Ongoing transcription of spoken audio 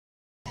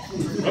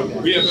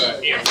We have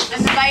Ann.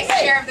 I'm the vice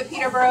chair of the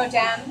Peterborough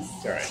Dems.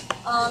 All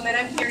right. And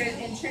I'm here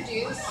to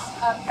introduce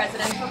a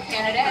presidential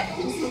candidate.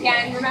 Just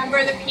again,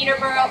 remember the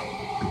Peterborough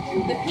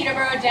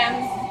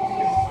Dems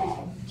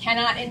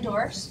cannot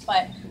endorse,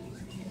 but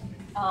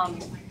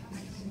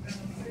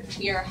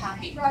we are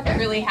happy,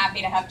 really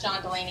happy to have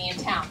John Delaney in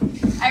town.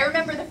 I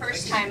remember the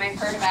first time I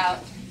heard about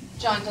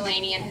John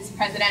Delaney and his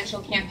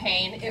presidential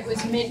campaign. It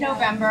was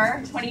mid-November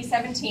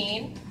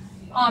 2017,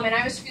 and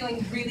I was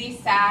feeling really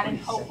sad and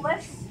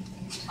hopeless.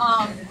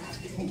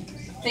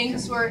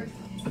 Things were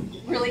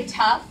really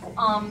tough.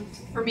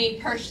 For me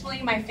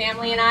personally, my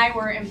family and I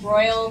were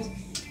embroiled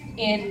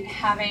in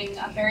having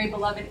a very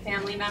beloved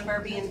family member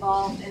be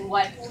involved in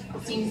what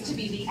seems to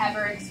be the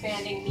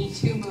ever-expanding Me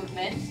Too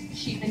movement.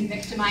 She'd been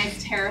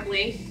victimized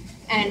terribly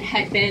and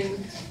had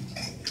been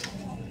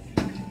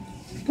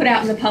put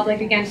out in the public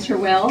against her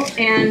will.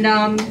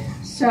 And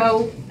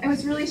so I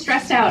was really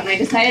stressed out, and I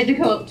decided to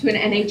go to an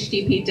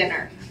NHDP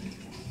dinner.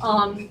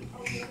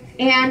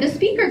 And a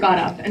speaker got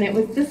up, and it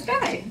was this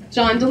guy,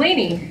 John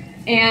Delaney.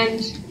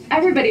 And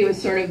everybody was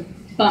sort of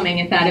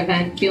bumming at that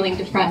event, feeling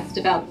depressed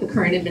about the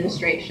current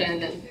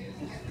administration. And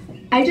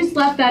I just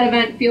left that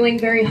event feeling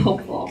very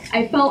hopeful.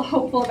 I felt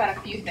hopeful about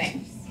a few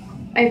things.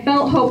 I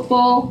felt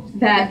hopeful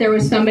that there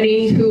was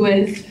somebody who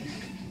was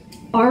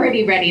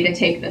already ready to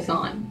take this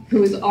on, who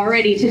was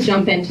already to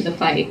jump into the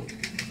fight.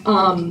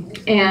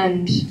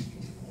 And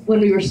when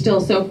we were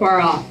still so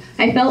far off,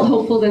 I felt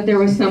hopeful that there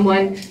was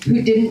someone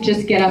who didn't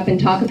just get up and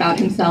talk about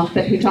himself,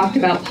 but who talked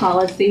about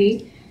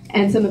policy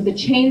and some of the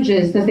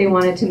changes that they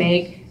wanted to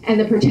make and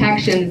the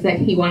protections that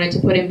he wanted to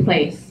put in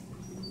place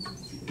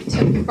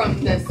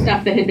from the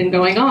stuff that had been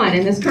going on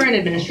in this current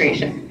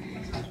administration.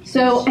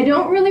 So I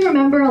don't really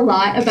remember a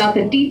lot about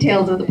the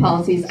details of the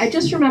policies. I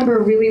just remember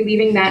really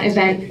leaving that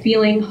event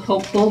feeling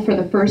hopeful for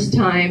the first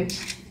time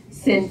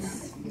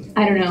since,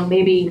 I don't know,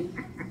 maybe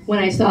when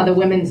I saw the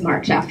Women's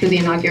March after the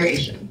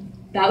inauguration.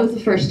 That was the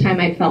first time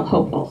I felt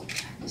hopeful.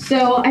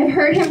 So I've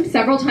heard him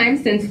several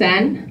times since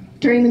then.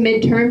 During the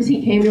midterms,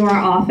 he came to our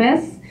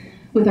office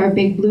with our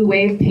big blue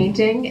wave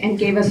painting and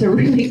gave us a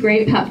really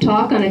great pep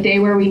talk on a day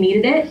where we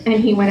needed it. And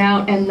he went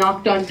out and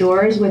knocked on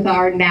doors with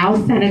our now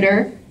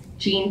Senator,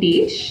 Jean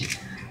Beach.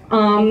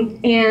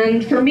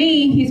 And for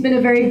me, he's been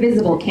a very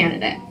visible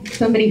candidate,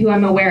 somebody who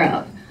I'm aware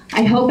of.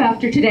 I hope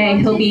after today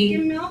he'll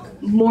be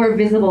more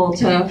visible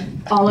to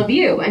all of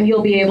you, and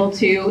you'll be able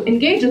to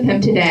engage with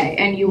him today,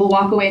 and you will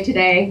walk away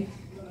today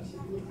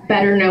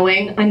better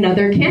knowing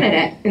another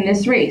candidate in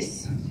this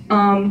race.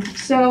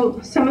 So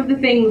some of the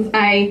things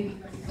I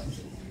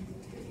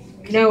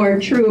know are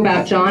true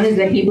about John is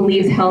that he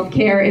believes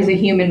healthcare is a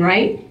human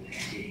right.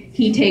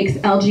 He takes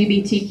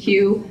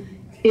LGBTQ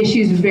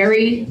issues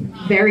very,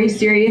 very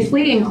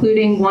seriously,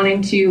 including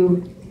wanting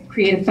to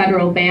create a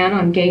federal ban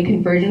on gay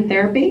conversion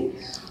therapy.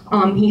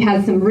 He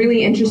has some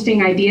really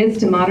interesting ideas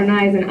to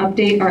modernize and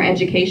update our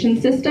education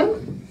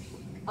system.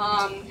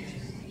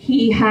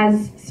 He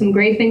has some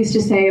great things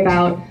to say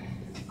about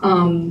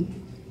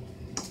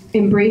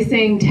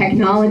embracing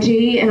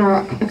technology in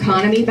our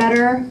economy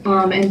better,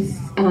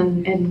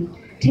 and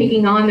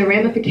taking on the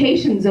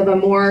ramifications of a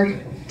more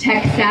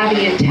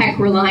tech-savvy and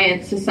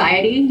tech-reliant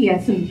society. He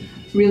has some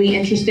really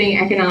interesting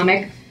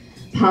economic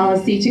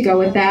policy to go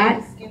with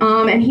that.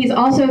 And he's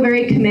also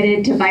very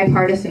committed to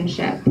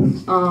bipartisanship,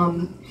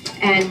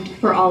 and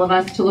for all of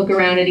us to look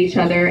around at each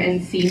other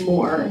and see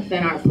more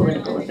than our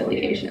political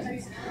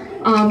affiliations.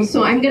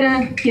 So I'm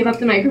going to give up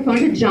the microphone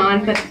to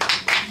John, but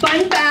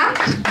fun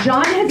fact,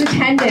 John has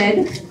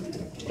attended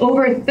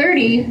over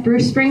 30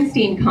 Bruce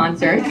Springsteen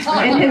concerts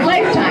in his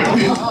lifetime.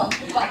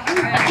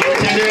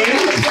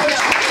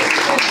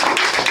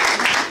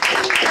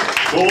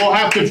 Well, we'll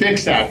have to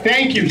fix that.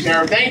 Thank you,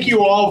 Sarah. Thank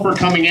you all for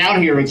coming out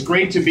here. It's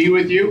great to be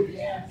with you.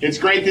 It's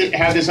great to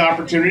have this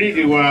opportunity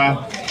to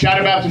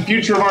chat about the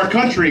future of our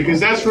country, because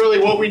that's really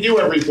what we do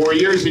every 4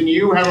 years, and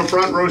you have a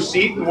front row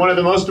seat in one of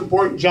the most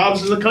important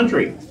jobs in the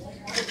country,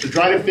 to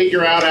try to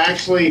figure out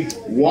actually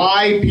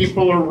why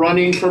people are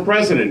running for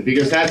president,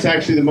 because that's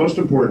actually the most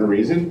important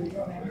reason,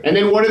 and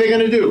then what are they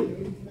going to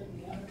do?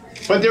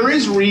 But there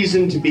is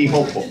reason to be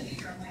hopeful,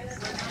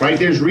 right?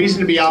 There's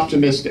reason to be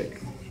optimistic,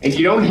 and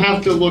you don't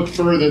have to look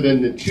further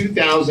than the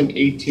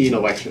 2018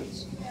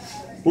 elections,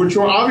 which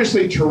were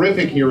obviously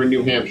terrific here in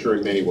New Hampshire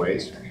in many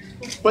ways,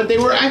 but they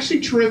were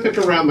actually terrific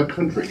around the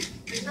country.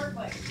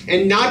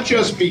 And not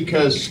just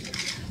because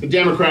the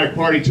Democratic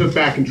Party took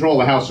back control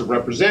of the House of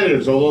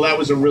Representatives, although that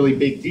was a really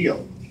big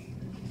deal.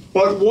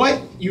 But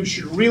what you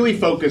should really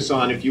focus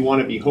on if you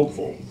want to be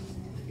hopeful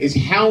is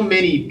how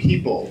many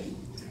people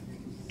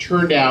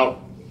turned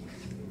out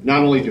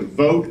not only to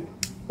vote,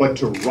 but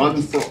to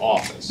run for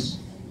office.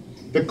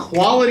 The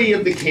quality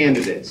of the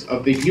candidates,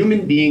 of the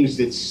human beings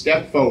that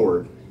step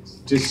forward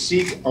to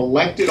seek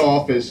elected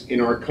office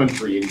in our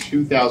country in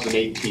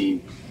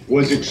 2018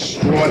 was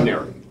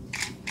extraordinary.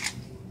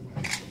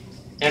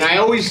 And I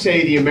always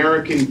say the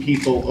American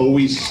people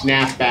always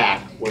snap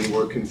back when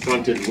we're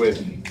confronted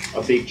with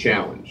a big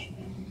challenge.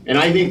 And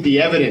I think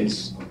the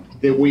evidence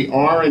that we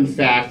are in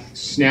fact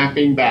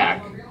snapping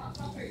back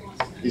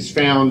is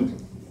found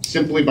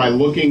simply by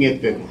looking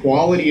at the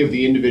quality of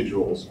the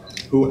individuals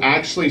who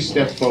actually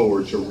stepped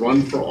forward to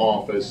run for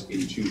office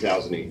in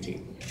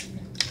 2018.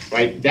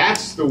 Right?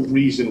 That's the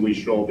reason we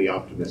should all be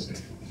optimistic.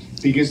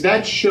 Because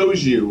that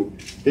shows you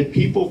that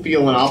people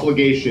feel an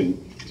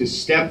obligation to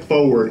step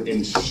forward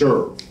and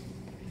serve.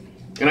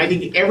 And I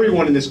think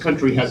everyone in this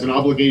country has an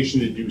obligation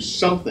to do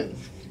something.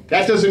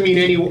 That doesn't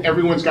mean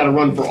everyone's got to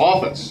run for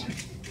office,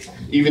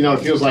 even though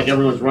it feels like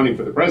everyone's running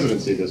for the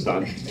presidency this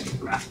time.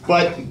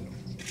 But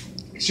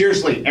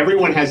seriously,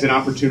 everyone has an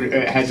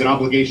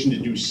obligation to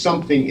do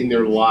something in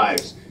their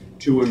lives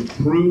to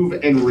improve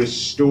and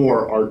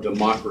restore our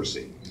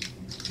democracy,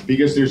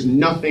 because there's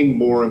nothing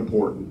more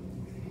important,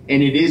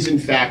 and it is in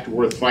fact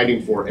worth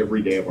fighting for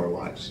every day of our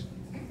lives.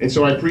 And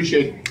so I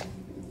appreciate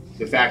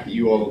the fact that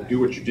you all do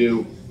what you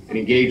do and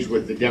engage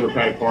with the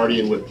Democratic Party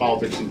and with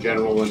politics in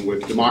general and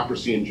with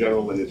democracy in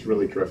general, and it's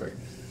really terrific.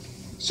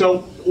 So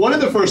one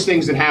of the first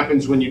things that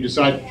happens when you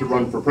decide to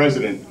run for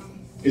president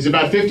is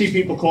about 50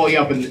 people call you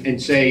up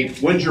and say,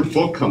 when's your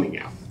book coming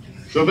out?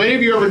 So if any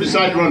of you ever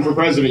decide to run for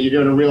president, you're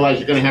going to realize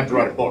you're going to have to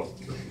write a book.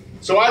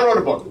 So I wrote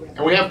a book,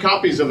 and we have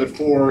copies of it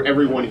for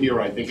everyone here,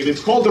 I think, and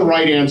it's called The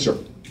Right Answer.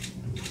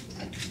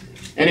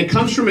 And it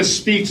comes from a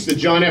speech that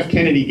John F.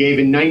 Kennedy gave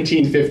in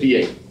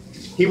 1958.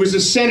 He was a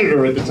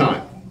senator at the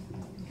time.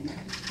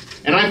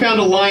 And I found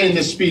a line in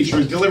this speech. It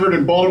was delivered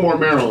in Baltimore,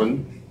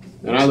 Maryland,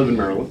 and I live in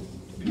Maryland.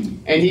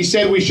 And he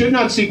said, we should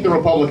not seek the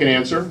Republican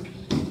answer.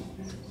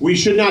 We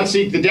should not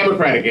seek the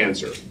Democratic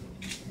answer.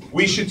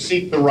 We should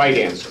seek the right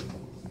answer.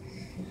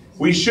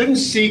 We shouldn't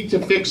seek to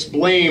fix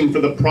blame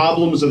for the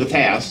problems of the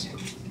past.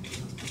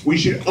 We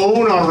should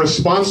own our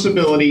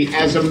responsibility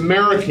as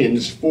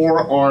Americans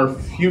for our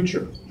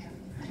future.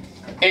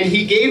 And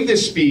he gave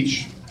this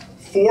speech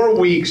 4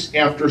 weeks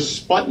after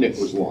Sputnik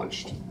was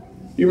launched.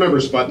 You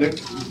remember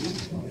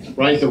Sputnik,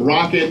 right? The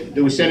rocket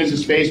that was sent into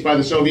space by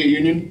the Soviet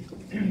Union.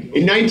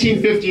 In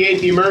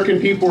 1958, the American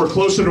people were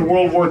closer to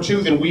World War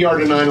II than we are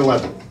to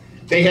 9/11.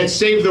 They had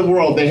saved the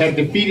world. They had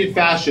defeated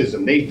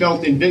fascism. They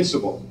felt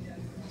invincible.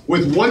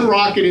 With one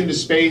rocket into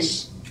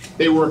space,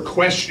 they were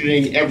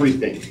questioning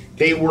everything.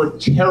 They were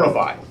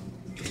terrified.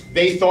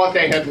 They thought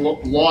they had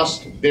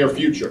lost their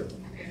future.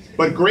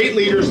 But great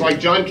leaders like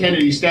John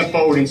Kennedy stepped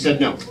forward and said,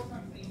 no.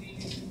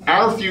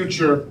 Our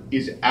future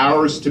is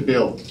ours to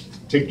build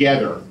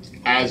together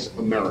as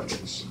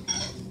Americans.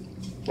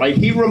 Right?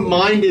 He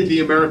reminded the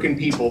American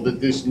people that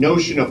this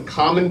notion of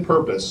common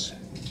purpose,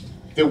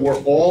 that we're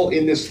all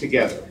in this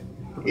together,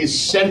 is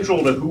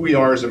central to who we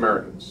are as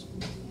Americans.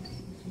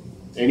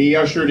 And he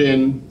ushered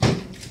in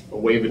a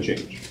wave of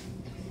change.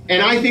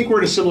 And I think we're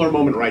at a similar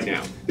moment right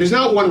now. There's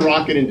not one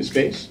rocket into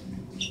space,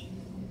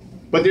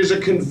 but there's a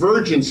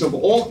convergence of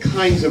all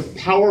kinds of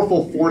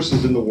powerful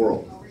forces in the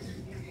world,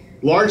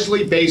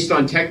 largely based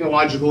on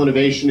technological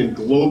innovation and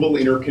global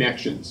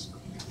interconnections.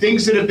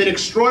 Things that have been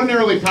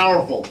extraordinarily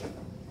powerful,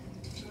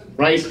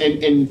 right,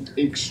 and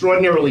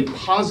extraordinarily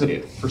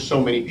positive for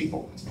so many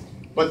people.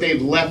 But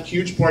they've left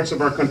huge parts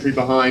of our country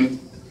behind,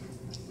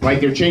 right?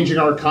 They're changing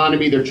our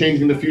economy, they're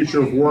changing the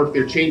future of work,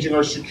 they're changing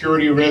our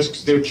security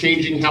risks, they're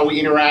changing how we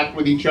interact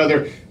with each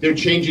other, they're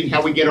changing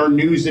how we get our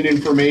news and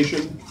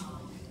information,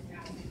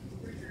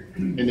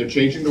 and they're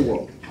changing the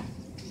world.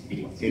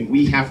 And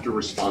we have to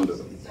respond to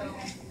them.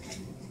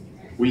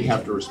 We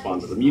have to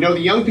respond to them. You know, the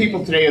young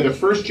people today are the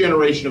first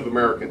generation of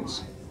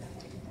Americans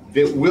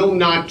that will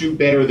not do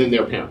better than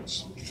their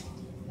parents.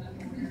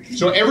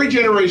 So every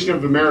generation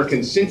of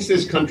Americans since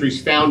this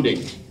country's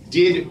founding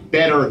did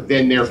better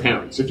than their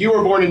parents. If you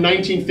were born in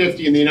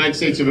 1950 in the United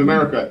States of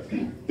America,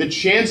 the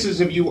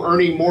chances of you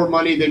earning more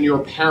money than your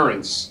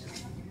parents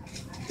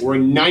were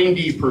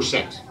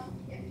 90%.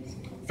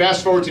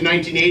 Fast forward to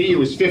 1980, it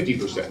was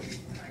 50%.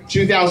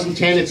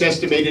 2010, it's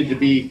estimated to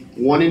be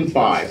 1 in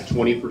 5,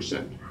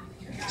 20%.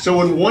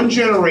 So in one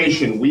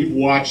generation, we've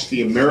watched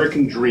the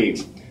American dream.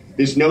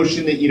 This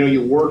notion that, you know,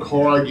 you work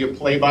hard, you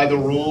play by the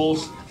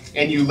rules,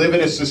 and you live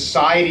in a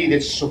society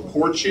that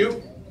supports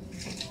you.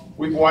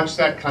 We've watched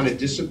that kind of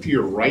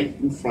disappear right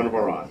in front of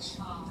our eyes.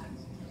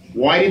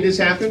 Why did this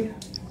happen?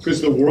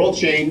 Because the world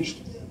changed,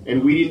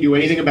 and we didn't do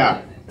anything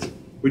about it.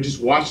 We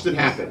just watched it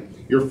happen.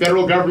 Your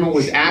federal government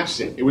was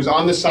absent. It was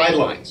on the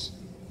sidelines.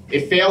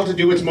 It failed to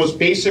do its most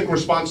basic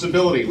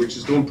responsibility, which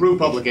is to improve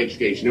public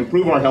education,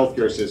 improve our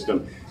healthcare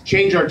system,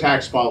 change our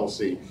tax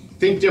policy,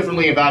 think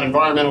differently about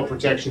environmental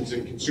protections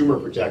and consumer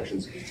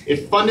protections.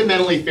 It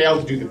fundamentally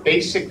failed to do the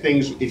basic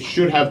things it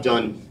should have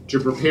done to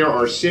prepare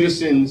our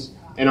citizens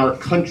and our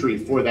country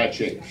for that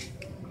change.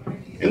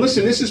 And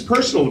listen, this is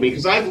personal to me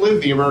because I've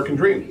lived the American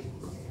dream.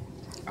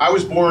 I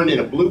was born in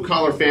a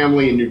blue-collar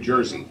family in New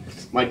Jersey.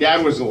 My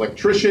dad was an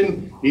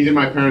electrician. Neither of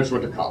my parents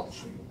went to college.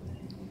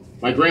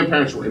 My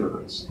grandparents were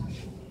immigrants.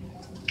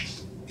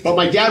 But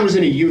my dad was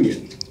in a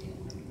union,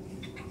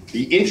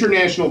 the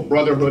International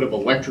Brotherhood of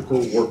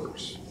Electrical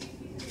Workers.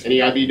 Any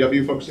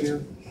IBEW folks in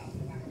here?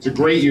 It's a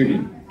great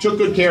union. Took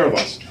good care of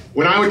us.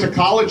 When I went to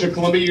college at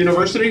Columbia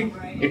University,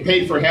 it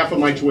paid for half of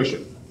my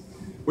tuition,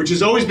 which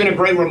has always been a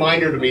great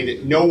reminder to me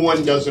that no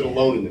one does it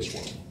alone in this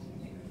world.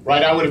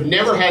 right? I would have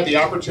never had the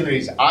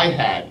opportunities I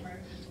had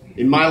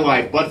in my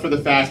life, but for the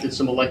fact that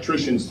some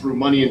electricians threw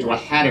money into a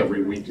hat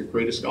every week to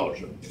create a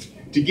scholarship,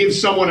 to give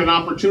someone an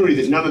opportunity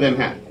that none of them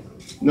had.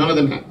 None of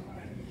them had.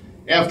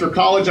 After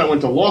college, I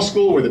went to law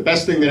school, where the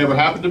best thing that ever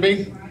happened to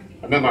me,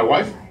 I met my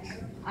wife,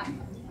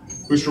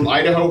 who's from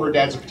Idaho. Her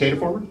dad's a potato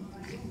farmer.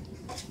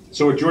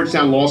 So at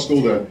Georgetown Law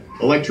School, the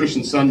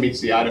electrician's son meets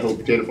the Idaho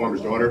potato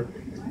farmer's daughter.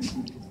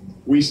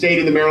 We stayed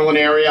in the Maryland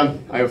area.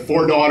 I have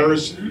 4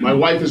 daughters. My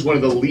wife is one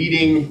of the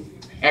leading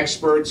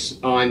experts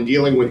on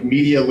dealing with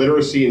media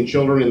literacy in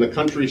children in the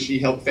country. She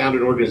helped found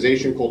an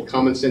organization called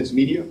Common Sense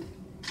Media.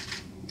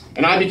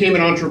 And I became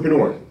an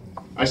entrepreneur.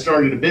 I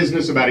started a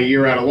business about a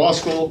year out of law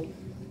school.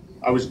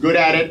 I was good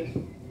at it.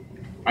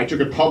 I took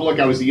it public.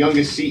 I was the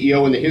youngest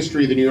CEO in the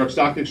history of the New York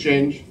Stock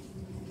Exchange.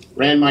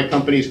 Ran my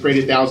companies,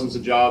 created thousands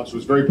of jobs,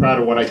 was very proud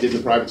of what I did in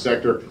the private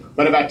sector.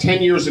 But about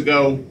 10 years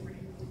ago,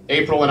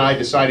 April and I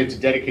decided to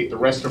dedicate the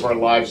rest of our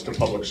lives to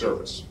public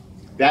service.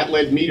 That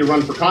led me to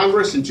run for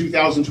Congress in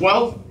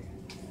 2012,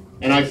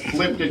 and I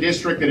flipped a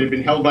district that had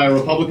been held by a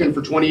Republican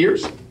for 20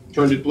 years,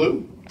 turned it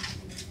blue,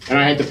 and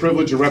I had the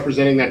privilege of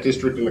representing that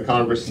district in the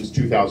Congress since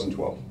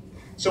 2012.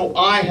 So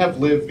I have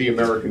lived the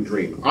American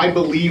dream. I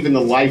believe in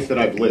the life that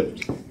I've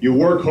lived. You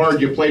work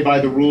hard, you play by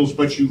the rules,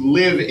 but you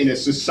live in a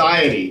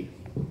society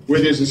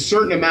where there's a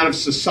certain amount of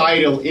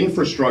societal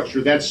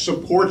infrastructure that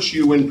supports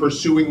you in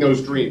pursuing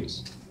those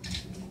dreams.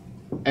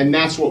 And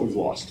that's what we've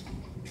lost.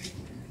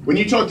 When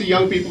you talk to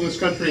young people in this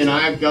country, and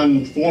I've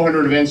done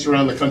 400 events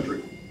around the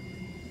country,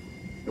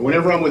 and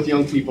whenever I'm with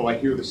young people, I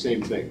hear the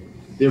same thing.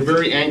 They're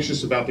very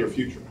anxious about their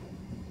future.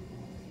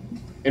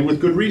 And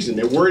with good reason.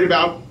 They're worried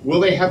about, will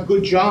they have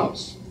good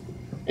jobs?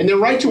 And they're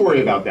right to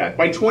worry about that.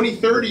 By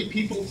 2030,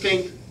 people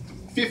think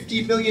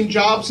 50 million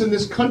jobs in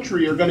this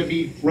country are going to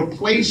be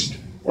replaced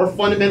or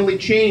fundamentally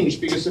changed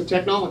because of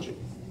technology.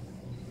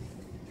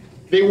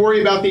 They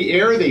worry about the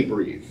air they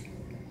breathe.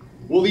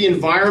 Will the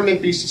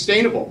environment be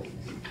sustainable?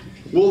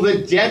 Will the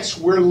debts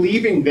we're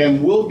leaving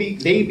them,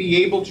 they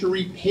be able to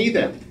repay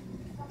them?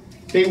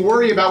 They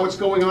worry about what's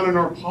going on in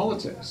our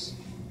politics.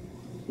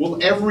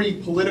 Will every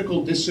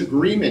political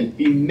disagreement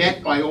be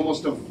met by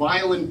almost a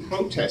violent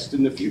protest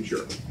in the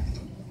future?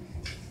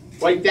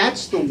 Right,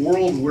 that's the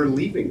world we're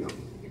leaving them.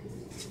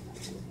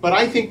 But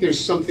I think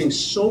there's something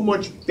so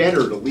much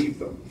better to leave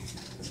them.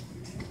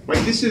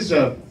 Right, this is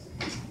a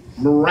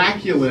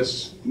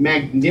miraculous,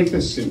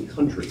 magnificent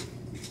country.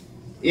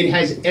 It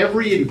has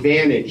every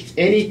advantage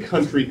any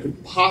country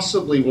could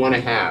possibly want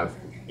to have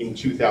in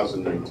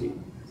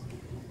 2019.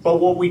 But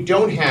what we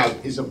don't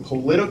have is a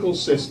political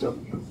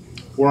system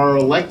where our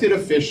elected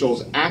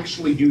officials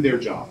actually do their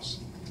jobs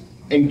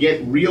and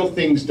get real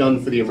things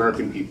done for the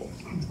American people.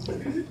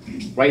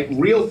 Right?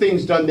 Real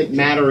things done that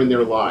matter in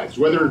their lives,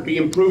 whether it be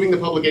improving the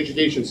public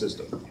education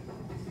system.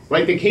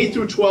 Right? The K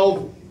through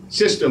 12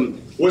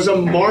 system was a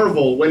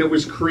marvel when it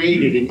was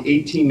created in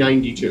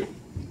 1892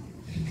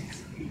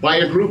 by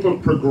a group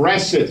of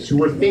progressives who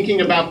were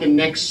thinking about the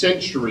next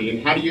century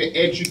and how do you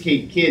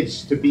educate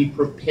kids to be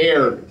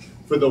prepared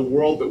for the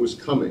world that was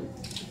coming.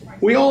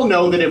 We all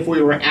know that if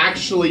we were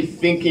actually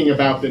thinking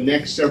about the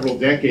next several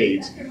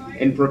decades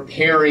and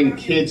preparing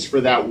kids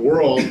for that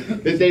world,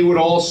 that they would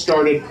all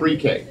start at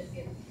pre-K,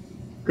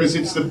 because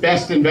it's the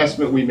best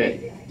investment we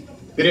make.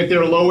 That if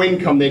they're low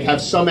income, they'd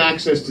have some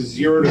access to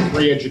 0 to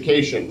 3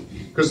 education,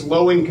 because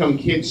low income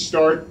kids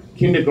start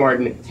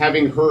kindergarten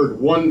having heard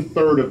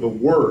 1/3 of the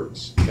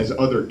words as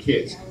other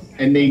kids,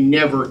 and they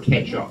never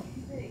catch up.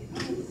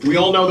 We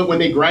all know that when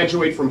they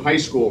graduate from high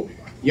school,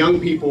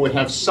 young people would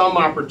have some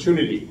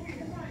opportunity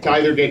to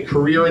either get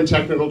career and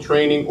technical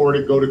training or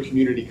to go to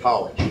community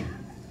college.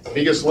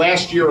 Because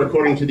last year,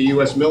 according to the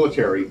US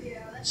military,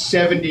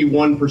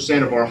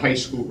 71% of our high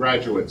school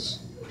graduates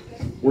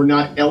were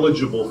not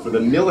eligible for the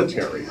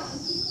military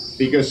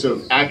because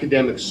of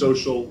academic,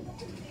 social,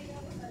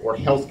 or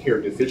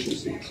healthcare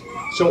deficiencies.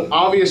 So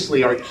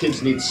obviously our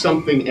kids need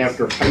something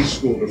after high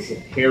school to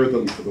prepare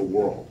them for the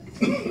world.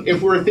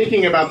 If we're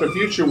thinking about the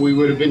future, we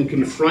would have been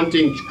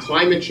confronting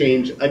climate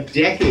change a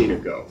decade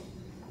ago.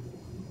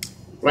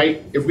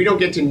 Right? If we don't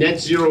get to net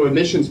zero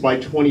emissions by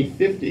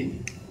 2050,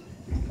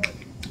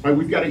 right,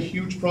 we've got a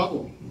huge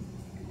problem.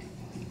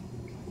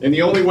 And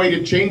the only way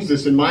to change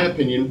this, in my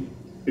opinion,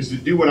 is to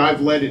do what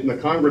I've led in the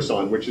Congress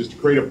on, which is to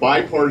create a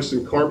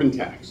bipartisan carbon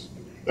tax.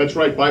 That's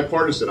right,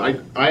 bipartisan.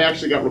 I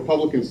actually got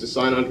Republicans to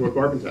sign on to a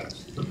carbon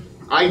tax.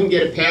 I can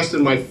get it passed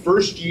in my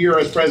first year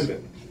as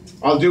president.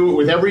 I'll do it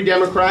with every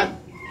Democrat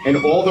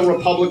and all the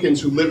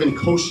Republicans who live in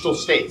coastal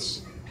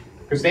states,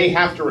 because they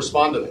have to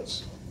respond to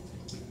this.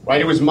 Right?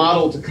 It was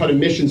modeled to cut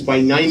emissions by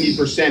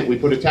 90%. We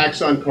put a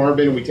tax on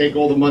carbon and we take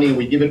all the money and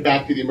we give it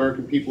back to the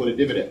American people in a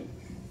dividend.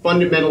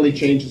 Fundamentally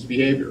changes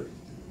behavior.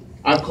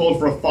 I've called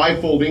for a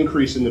 5-fold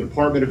increase in the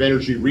Department of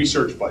Energy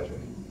research budget.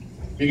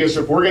 Because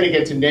if we're going to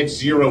get to net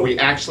zero, we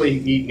actually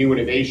need new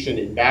innovation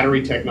in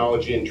battery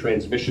technology and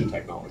transmission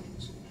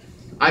technologies.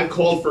 I've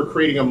called for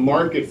creating a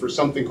market for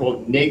something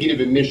called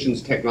negative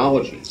emissions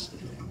technologies.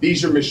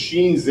 These are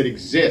machines that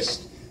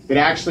exist that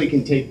actually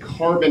can take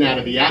carbon out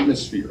of the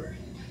atmosphere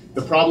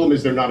The problem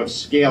is they're not of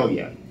scale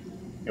yet.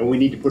 And we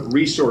need to put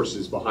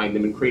resources behind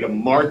them and create a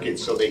market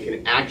so they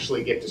can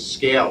actually get to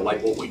scale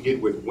like what we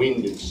did with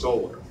wind and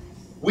solar.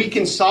 We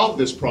can solve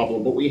this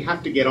problem, but we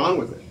have to get on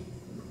with it.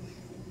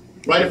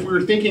 Right? If we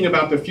were thinking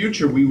about the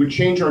future, we would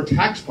change our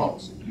tax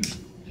policy.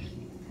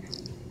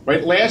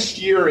 Right? Last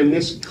year in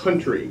this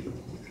country,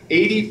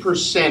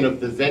 80% of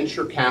the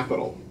venture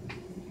capital,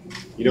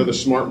 you know, the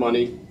smart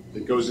money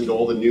that goes into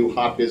all the new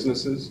hot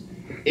businesses,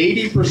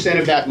 80%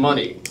 of that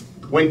money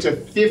went to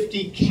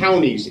 50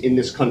 counties in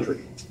this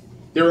country.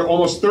 There are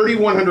almost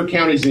 3,100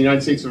 counties in the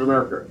United States of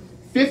America.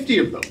 50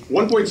 of them,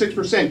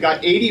 1.6%,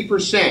 got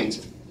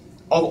 80%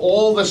 of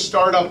all the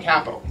startup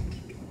capital.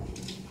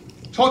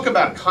 Talk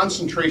about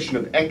concentration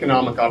of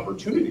economic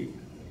opportunity.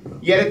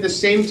 Yet at the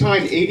same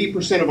time,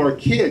 80% of our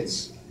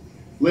kids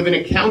live in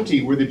a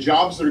county where the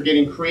jobs that are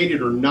getting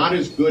created are not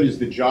as good as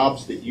the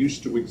jobs that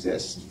used to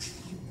exist.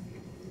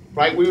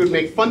 Right? We would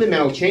make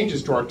fundamental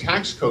changes to our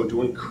tax code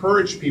to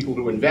encourage people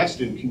to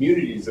invest in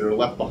communities that are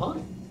left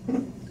behind.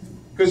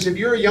 Because if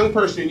you're a young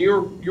person and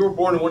you were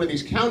born in one of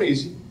these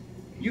counties,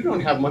 you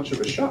don't have much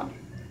of a shot.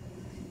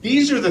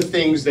 These are the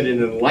things that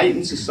an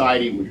enlightened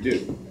society would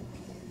do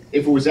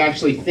if it was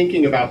actually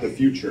thinking about the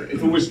future,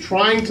 if it was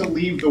trying to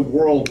leave the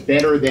world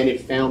better than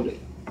it found it.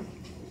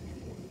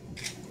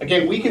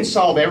 Again, we can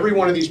solve every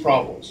one of these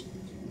problems,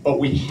 but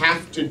we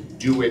have to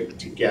do it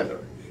together.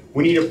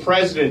 We need a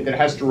president that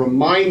has to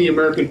remind the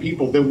American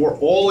people that we're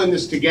all in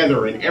this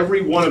together and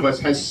every one of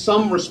us has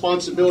some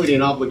responsibility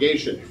and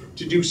obligation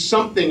to do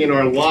something in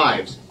our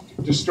lives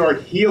to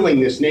start healing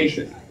this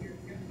nation.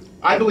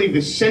 I believe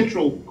the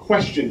central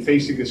question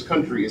facing this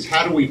country is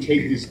how do we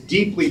take this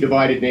deeply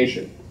divided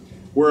nation,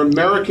 where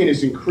American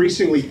is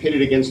increasingly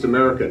pitted against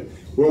American,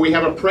 where we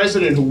have a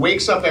president who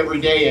wakes up every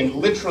day and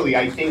literally,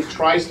 I think,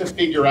 tries to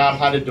figure out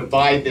how to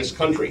divide this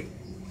country.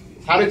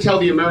 How to tell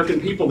the American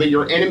people that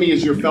your enemy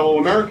is your fellow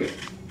American,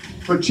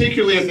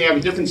 particularly if they have a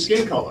different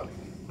skin color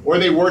or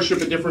they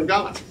worship a different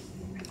God.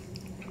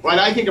 Right?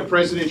 I think a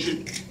president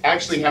should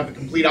actually have the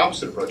complete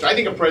opposite approach. I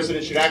think a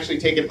president should actually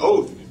take an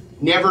oath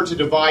never to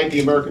divide the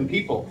American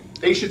people.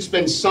 They should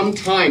spend some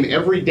time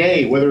every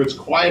day, whether it's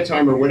quiet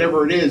time or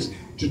whatever it is,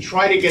 to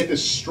try to get the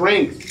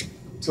strength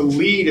to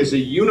lead as a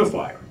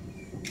unifier.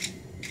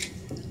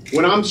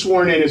 When I'm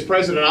sworn in as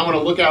president, I want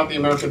to look out at the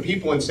American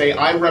people and say,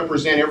 I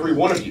represent every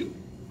one of you,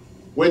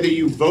 whether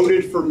you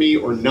voted for me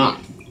or not.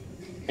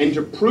 And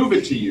to prove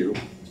it to you,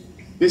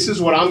 this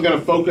is what I'm going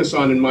to focus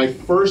on in my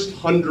first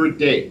 100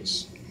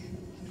 days.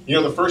 You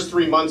know, the first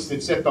 3 months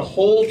that set the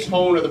whole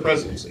tone of the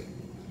presidency.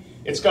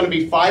 It's going to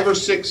be 5 or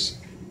 6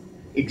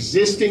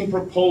 existing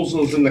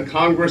proposals in the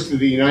Congress of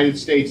the United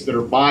States that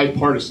are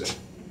bipartisan,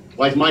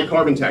 like my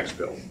carbon tax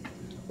bill,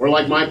 or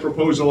like my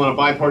proposal on a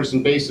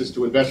bipartisan basis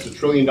to invest $1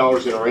 trillion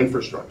in our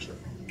infrastructure,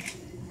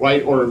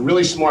 right? Or a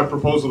really smart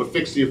proposal to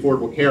fix the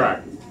Affordable Care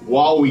Act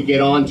while we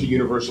get on to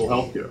universal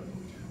health care,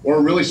 or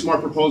a really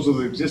smart proposal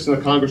that exists in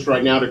the Congress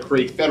right now to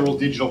create federal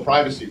digital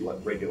privacy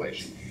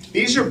regulation.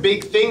 These are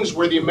big things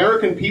where the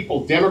American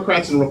people,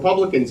 Democrats and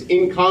Republicans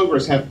in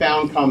Congress, have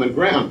found common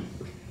ground.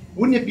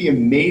 Wouldn't it be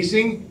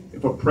amazing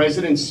if a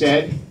president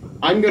said,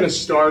 I'm going to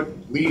start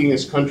leading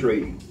this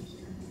country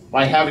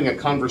by having a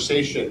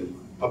conversation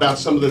about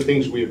some of the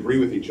things we agree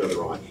with each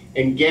other on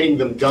and getting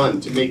them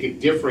done to make a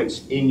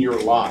difference in your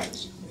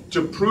lives,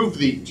 to prove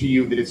to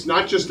you that it's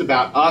not just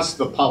about us,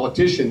 the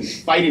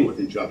politicians, fighting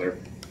with each other.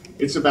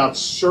 It's about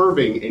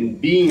serving and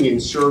being in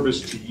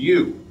service to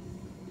you,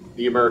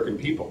 the American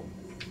people.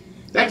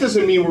 That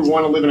doesn't mean we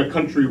want to live in a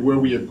country where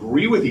we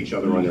agree with each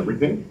other on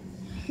everything.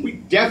 We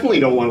definitely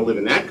don't want to live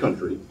in that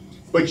country.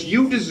 But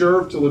you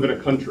deserve to live in a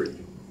country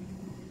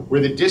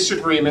where the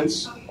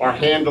disagreements are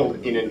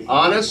handled in an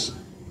honest,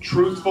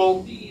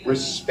 truthful,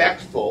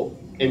 respectful,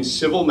 and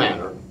civil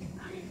manner,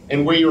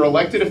 and where your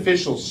elected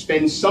officials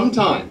spend some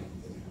time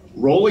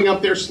rolling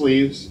up their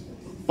sleeves,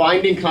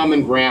 finding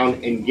common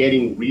ground, and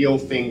getting real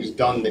things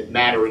done that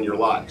matter in your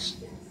lives.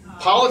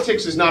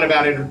 Politics is not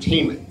about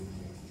entertainment.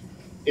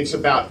 It's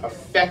about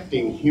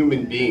affecting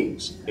human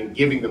beings and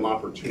giving them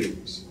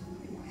opportunities.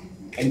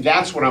 And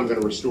that's what I'm going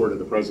to restore to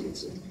the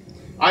presidency.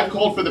 I've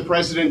called for the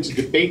president to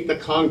debate the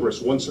Congress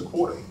once a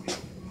quarter.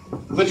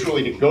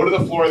 Literally to go to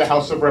the floor of the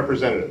House of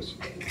Representatives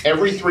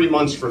every 3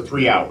 months for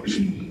 3 hours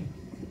and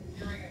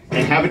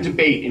have a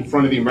debate in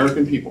front of the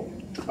American people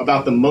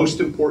about the most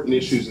important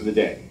issues of the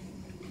day.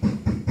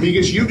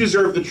 Because you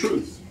deserve the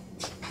truth.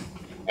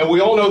 And we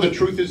all know the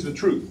truth is the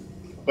truth,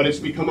 but it's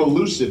become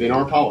elusive in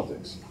our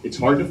politics. It's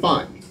hard to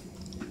find.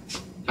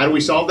 How do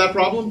we solve that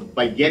problem?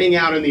 By getting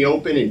out in the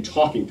open and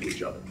talking to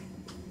each other.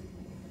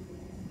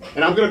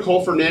 And I'm going to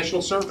call for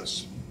national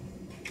service.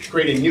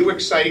 Create a new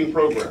exciting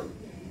program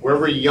where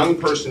every young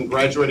person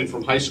graduated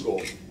from high school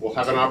will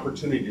have an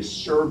opportunity to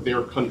serve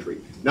their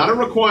country. Not a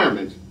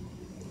requirement,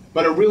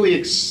 but a really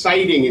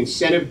exciting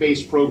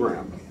incentive-based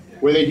program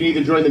where they can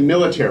either join the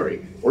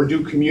military or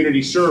do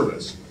community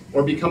service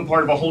or become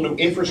part of a whole new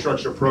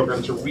infrastructure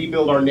program to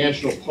rebuild our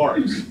national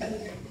parks.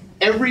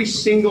 Every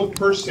single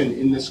person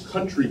in this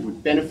country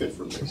would benefit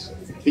from this.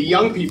 The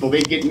young people,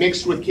 they'd get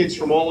mixed with kids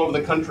from all over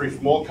the country,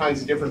 from all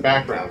kinds of different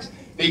backgrounds.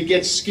 They'd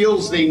get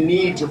skills they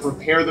need to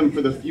prepare them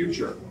for the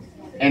future.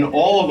 And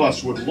all of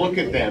us would look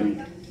at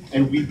them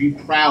and we'd be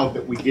proud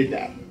that we did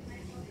that.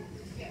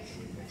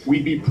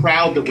 We'd be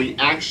proud that we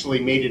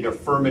actually made an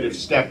affirmative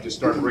step to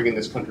start bringing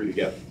this country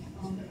together.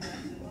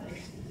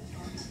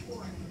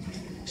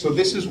 So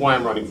this is why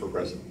I'm running for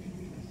president.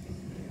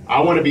 I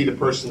want to be the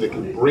person that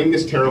can bring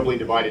this terribly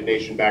divided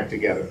nation back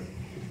together,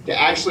 to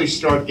actually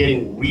start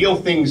getting real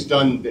things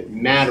done that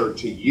matter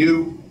to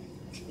you,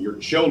 your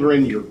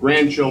children, your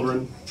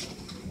grandchildren,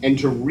 and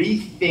to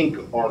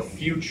rethink our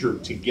future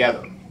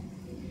together.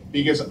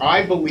 Because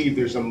I believe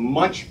there's a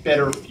much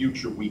better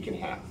future we can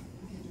have.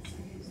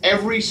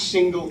 Every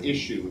single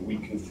issue we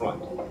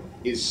confront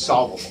is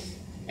solvable.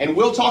 And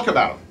we'll talk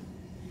about it.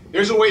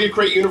 There's a way to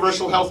create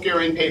universal health care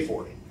and pay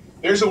for it.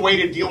 There's a way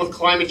to deal with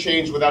climate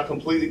change without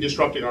completely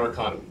disrupting our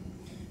economy.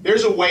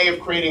 There's a way of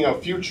creating a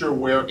future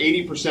where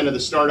 80% of the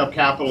startup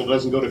capital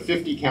doesn't go to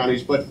 50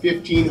 counties, but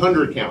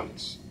 1,500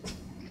 counties.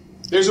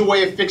 There's a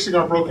way of fixing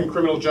our broken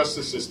criminal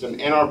justice system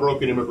and our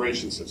broken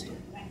immigration system.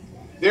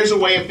 There's a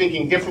way of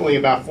thinking differently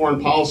about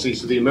foreign policy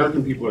so the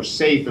American people are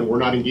safe and we're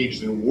not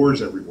engaged in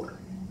wars everywhere.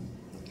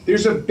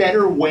 There's a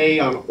better way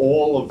on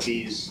all of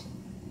these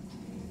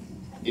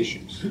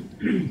issues.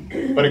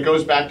 But it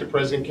goes back to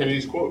President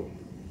Kennedy's quote.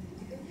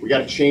 We got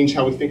to change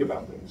how we think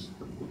about things.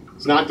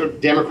 It's not the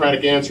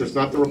Democratic answer, it's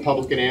not the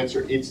Republican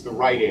answer, it's the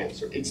right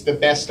answer. It's the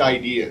best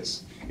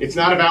ideas. It's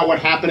not about what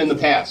happened in the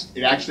past.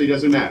 It actually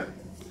doesn't matter.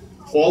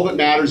 All that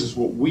matters is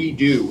what we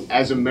do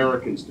as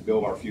Americans to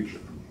build our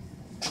future.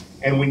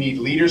 And we need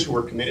leaders who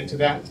are committed to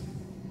that,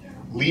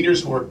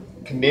 leaders who are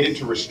committed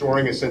to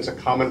restoring a sense of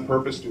common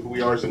purpose to who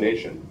we are as a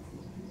nation,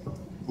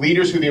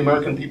 leaders who the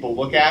American people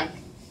look at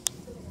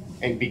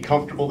and be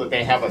comfortable that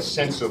they have a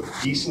sense of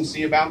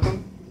decency about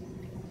them,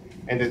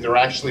 and that they're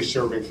actually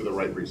serving for the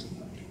right reason.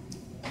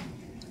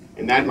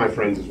 And that, my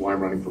friends, is why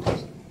I'm running for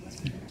president.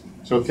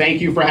 So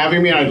thank you for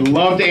having me, and I'd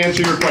love to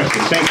answer your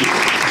questions. Thank you.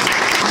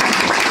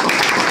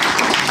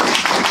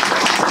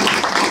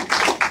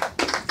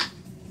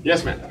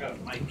 Yes, ma'am. I got a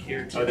mic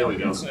here. Oh, there we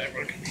go.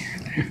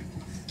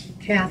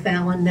 Kath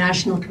Allen,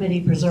 National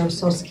Committee Preserve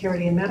Social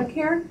Security and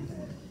Medicare.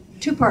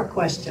 Two-part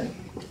question.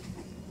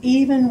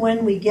 Even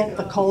when we get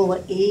the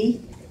COLA E,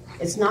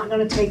 it's not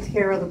going to take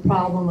care of the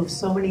problem of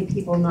so many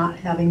people not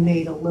having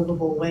made a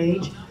livable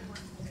wage.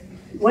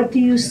 What do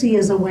you see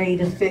as a way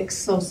to fix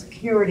Social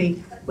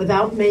Security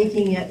without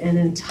making it an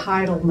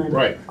entitlement,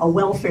 right, a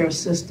welfare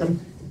system,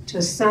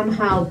 to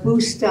somehow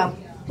boost up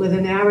with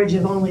an average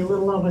of only a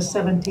little over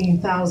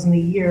 $17,000 a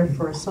year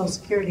for a Social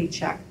Security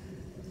check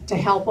to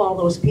help all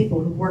those people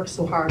who work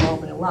so hard all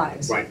their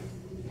lives? Right.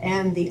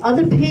 And the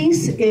other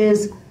piece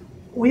is,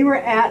 we were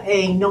at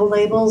a No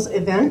Labels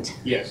event.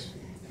 Yes.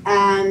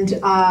 And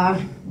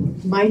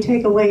my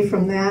takeaway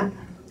from that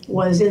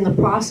was, in the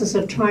process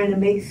of trying to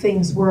make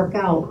things work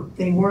out,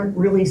 they weren't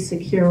really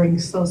securing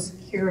Social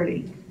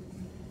Security.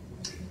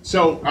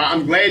 So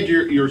I'm glad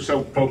you're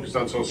so focused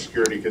on Social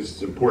Security, because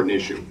it's an important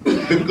issue.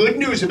 The good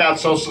news about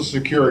Social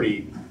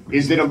Security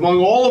is that among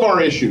all of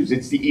our issues,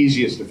 it's the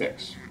easiest to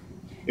fix.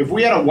 If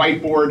we had a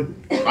whiteboard,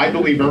 I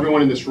believe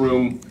everyone in this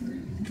room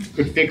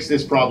could fix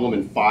this problem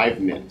in 5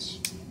 minutes.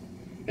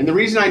 And the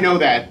reason I know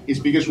that is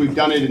because we've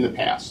done it in the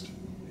past.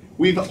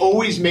 We've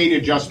always made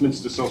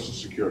adjustments to Social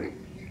Security.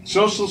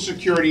 Social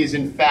Security is,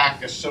 in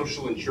fact, a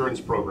social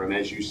insurance program,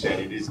 as you said.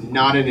 It is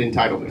not an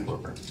entitlement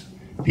program.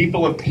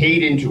 People have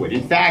paid into it.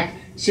 In fact,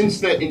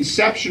 since the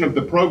inception of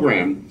the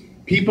program,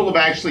 people have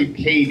actually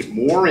paid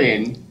more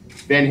in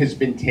than has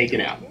been taken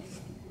out.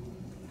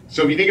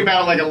 So if you think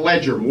about it like a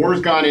ledger, more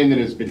has gone in than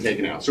has been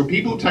taken out. So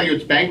people who tell you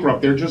it's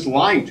bankrupt, they're just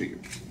lying to you.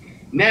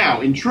 Now,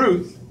 in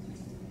truth,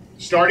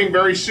 starting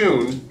very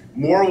soon,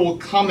 more will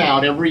come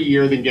out every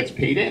year than gets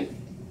paid in.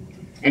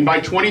 And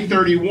by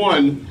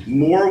 2031,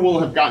 more will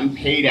have gotten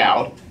paid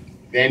out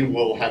than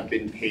will have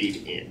been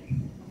paid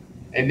in.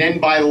 And then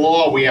by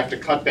law, we have to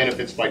cut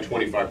benefits by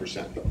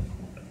 25%,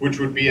 which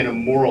would be an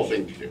immoral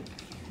thing to do.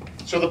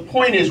 So the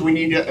point is, we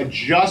need to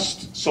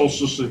adjust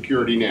Social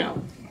Security now.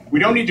 We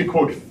don't need to,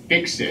 quote,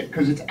 fix it,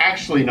 because it's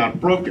actually not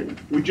broken.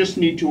 We just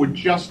need to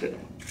adjust it.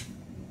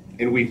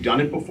 And we've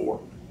done it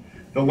before.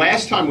 The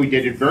last time we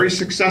did it very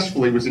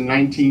successfully was in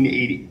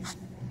 1980,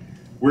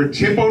 where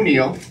Tip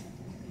O'Neill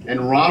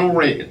and Ronald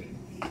Reagan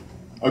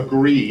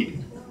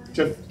agreed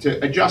to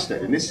adjust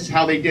it. And this is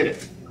how they did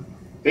it.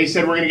 They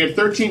said, we're going to get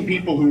 13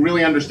 people who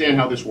really understand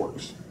how this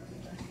works.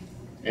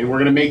 And we're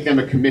going to make them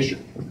a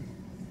commission.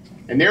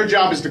 And their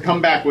job is to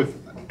come back with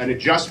an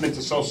adjustment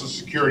to Social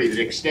Security that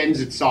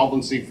extends its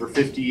solvency for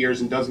 50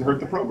 years and doesn't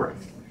hurt the program.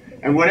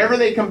 And whatever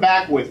they come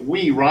back with,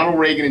 we, Ronald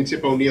Reagan and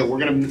Tip O'Neill, we're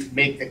going to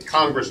make the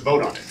Congress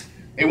vote on it.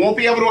 They won't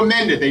be able to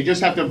amend it. They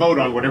just have to vote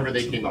on whatever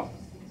they came up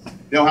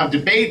with. They'll have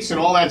debates and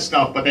all that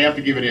stuff, but they have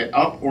to give it an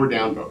up or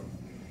down vote.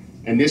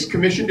 And this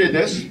commission did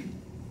this.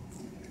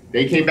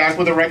 They came back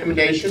with a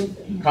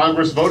recommendation.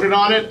 Congress voted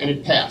on it, and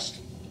it passed.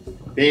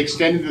 They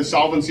extended the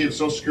solvency of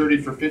Social Security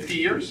for 50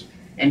 years.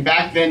 And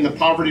back then, the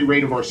poverty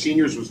rate of our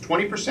seniors was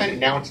 20%, and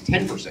now it's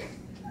 10%.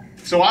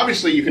 So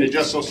obviously, you can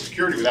adjust Social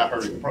Security without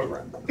hurting the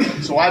program.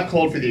 So I've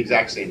called for the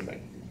exact same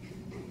thing.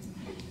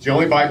 It's the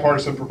only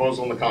bipartisan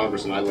proposal in the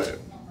Congress, and I led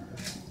it.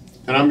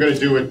 And I'm going to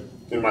do it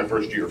in my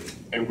first year.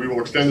 And we will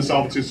extend the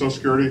solvency of Social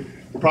Security.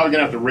 We're probably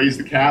going to have to raise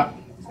the cap,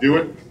 do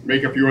it,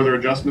 make a few other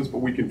adjustments, but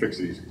we can fix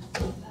it easy.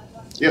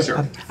 Yes,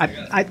 sir.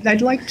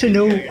 I'd like to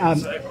know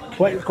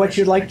what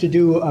you'd like to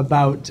do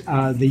about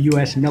the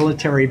U.S.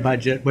 military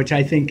budget, which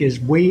I think is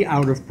way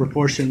out of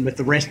proportion with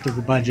the rest of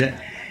the budget.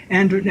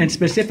 And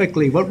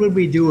specifically, what would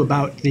we do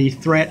about the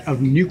threat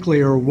of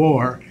nuclear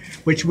war,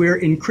 which we're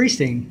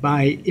increasing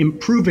by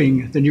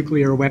improving the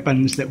nuclear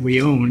weapons that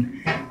we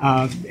own?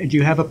 Do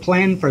you have a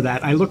plan for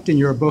that? I looked in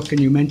your book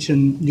and you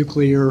mentioned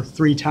nuclear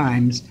 3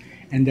 times,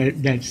 and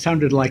that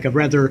sounded like a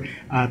rather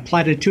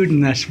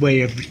platitudinous way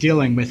of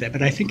dealing with it.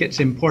 But I think it's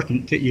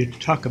important that you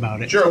talk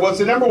about it. Sure. Well, it's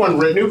the number one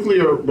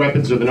nuclear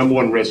weapons are the number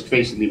one risk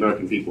facing the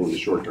American people in the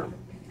short term.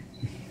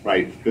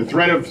 Right. The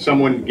threat of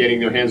someone getting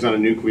their hands on a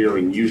nuclear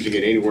and using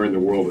it anywhere in the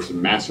world is a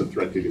massive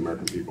threat to the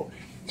American people.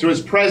 So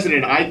as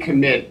president, I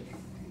commit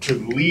to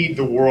lead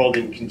the world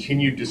in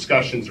continued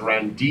discussions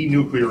around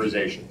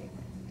denuclearization.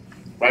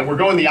 Right. We're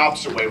going the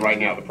opposite way right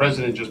now. The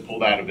president just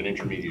pulled out of an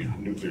intermediate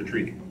nuclear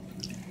treaty.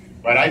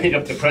 Right. I think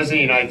the president of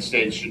the United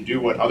States should do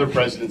what other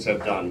presidents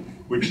have done,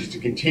 which is to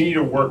continue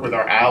to work with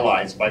our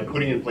allies by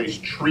putting in place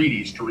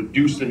treaties to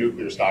reduce the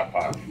nuclear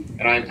stockpile.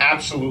 And I'm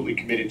absolutely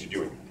committed to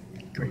doing it.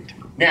 Great.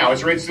 Now,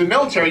 as it relates to the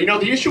military, you know,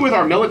 the issue with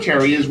our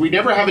military is we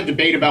never have a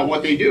debate about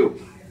what they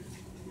do.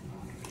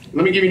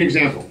 Let me give you an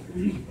example.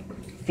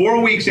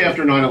 4 weeks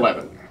after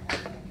 9/11,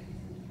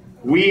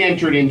 we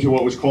entered into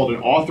what was called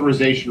an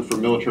authorization for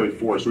military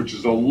force, which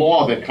is a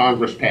law that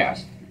Congress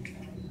passed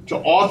to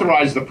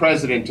authorize the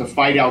president to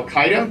fight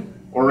al-Qaeda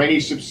or any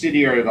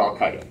subsidiary of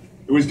al-Qaeda.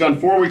 It was done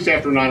 4 weeks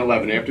after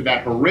 9/11, after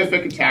that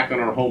horrific attack on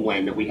our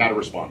homeland that we had to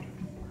respond to.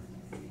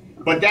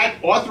 But that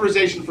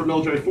authorization for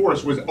military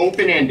force was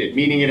open-ended,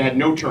 meaning it had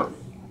no term,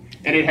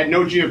 and it had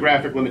no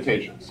geographic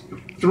limitations.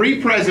 3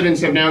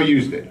 presidents have now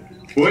used it: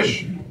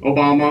 Bush,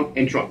 Obama,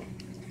 and Trump.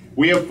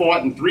 We have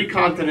fought in 3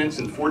 continents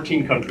and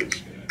 14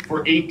 countries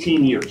for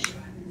 18 years.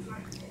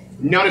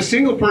 Not a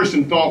single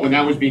person thought when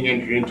that was being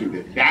entered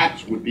into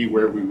that would be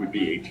where we would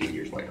be 18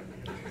 years later.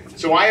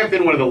 So I have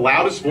been one of the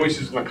loudest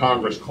voices in the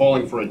Congress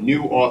calling for a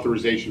new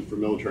authorization for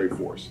military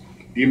force.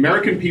 The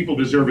American people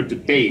deserve a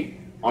debate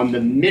on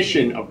the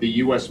mission of the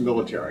U.S.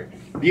 military.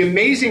 The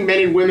amazing men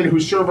and women who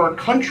serve our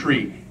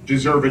country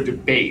deserve a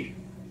debate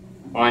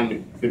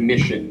on the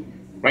mission,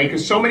 right?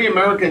 Because so many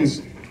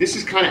Americans, this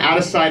is kind of out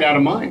of sight, out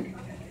of mind.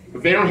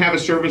 If they don't have a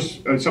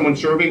someone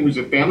serving who's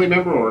a family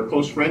member or a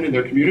close friend in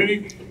their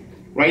community,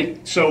 right?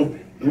 So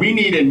we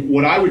need, and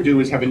what I would do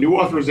is have a new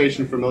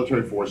authorization for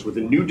military force with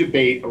a new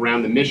debate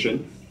around the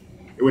mission.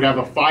 It would have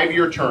a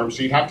 5-year term,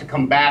 so you'd have to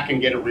come back and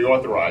get it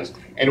reauthorized,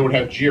 and it would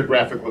have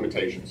geographic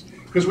limitations.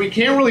 Because we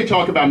can't really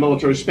talk about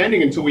military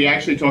spending until we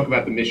actually talk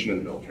about the mission of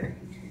the military.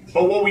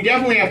 But what we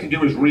definitely have to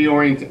do is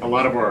reorient a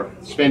lot of our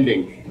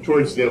spending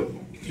towards the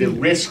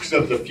risks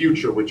of the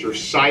future, which are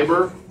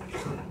cyber,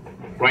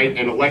 right,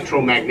 and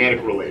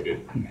electromagnetic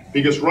related.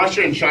 Because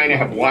Russia and China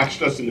have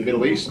watched us in the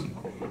Middle East,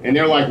 and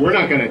they're like, we're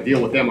not going to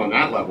deal with them on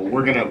that level.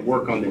 We're going to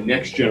work on the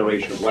next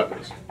generation of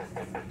weapons.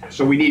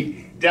 So we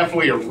need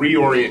definitely a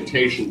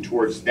reorientation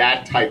towards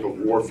that type of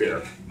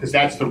warfare, because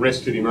that's the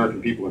risk to the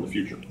American people in the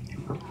future.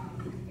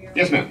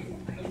 Yes, ma'am.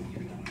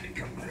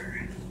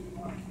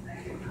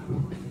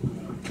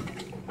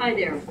 Hi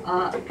there.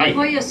 Hi.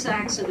 Hoya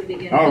Saxa to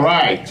begin All with.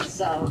 right.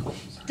 So,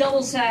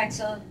 double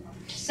Saxa,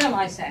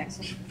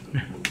 semi-Saxa.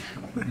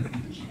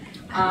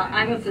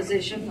 I'm a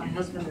physician. My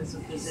husband is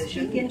a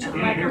physician. Speak into the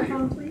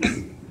microphone,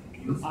 please.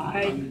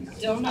 I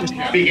don't know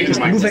how Speak into the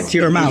Move microphone. it to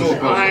your mouth.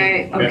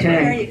 There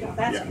Okay. you go.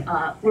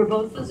 That's We're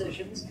both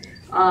physicians.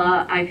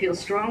 I feel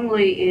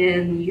strongly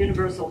in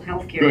universal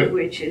health care, Good.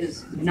 which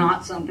is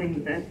not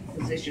something that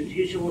physicians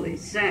usually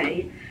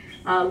say.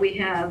 We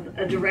have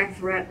a direct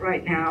threat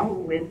right now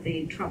with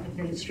the Trump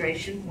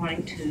administration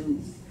wanting to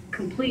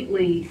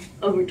completely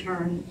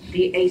overturn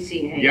the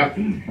ACA. Yep.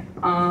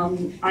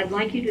 I'd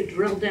like you to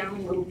drill down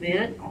a little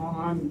bit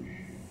on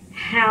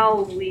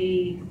how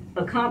we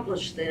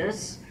accomplish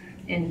this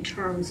in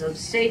terms of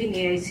saving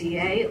the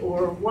ACA,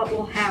 or what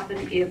will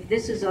happen if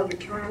this is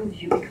overturned,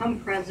 you become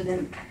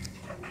president.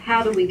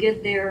 How do we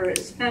get there,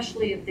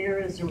 especially if there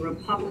is a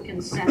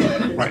Republican Senate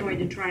that's Right. going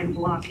to try and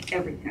block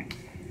everything?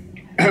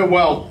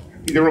 Well,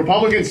 the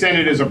Republican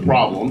Senate is a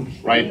problem,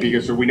 right?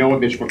 Because we know what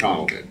Mitch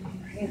McConnell did.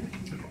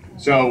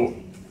 So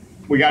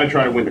we got to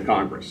try to win the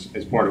Congress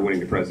as part of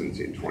winning the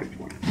presidency in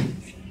 2020.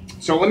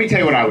 So let me tell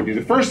you what I would do.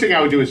 The first thing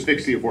I would do is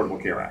fix the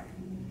Affordable Care Act,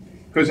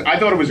 because I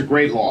thought it was a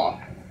great law.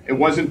 It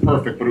wasn't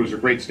perfect, but it was a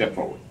great step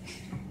forward.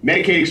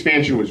 Medicaid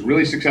expansion was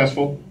really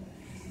successful.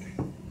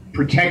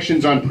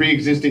 Protections on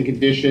pre-existing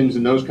conditions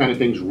and those kind of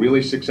things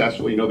really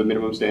successful, you know, the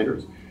minimum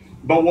standards.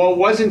 But what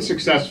wasn't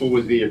successful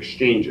was the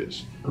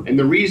exchanges. And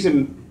the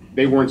reason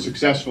they weren't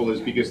successful is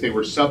because they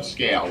were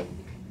subscale.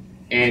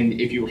 And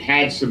if you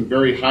had some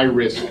very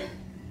high-risk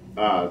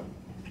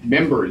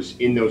members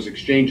in those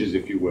exchanges,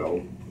 if you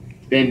will.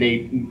 Then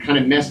they kind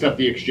of messed up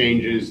the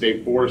exchanges.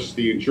 They forced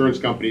the insurance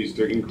companies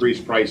to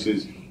increase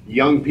prices.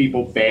 Young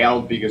people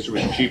bailed because it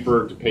was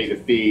cheaper to pay the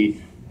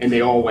fee, and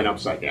they all went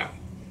upside down.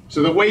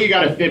 So the way you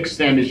got to fix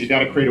them is you got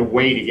to create a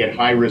way to get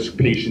high-risk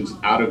patients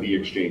out of the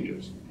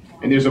exchanges.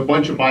 And there's a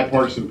bunch of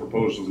bipartisan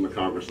proposals in the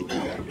Congress will do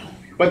that.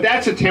 But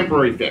that's a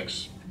temporary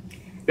fix.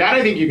 That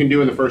I think you can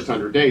do in the first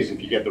 100 days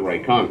if you get the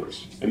right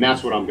Congress. And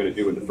that's what I'm going to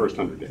do in the first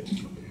 100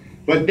 days.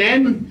 But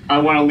then I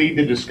want to lead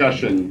the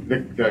discussion,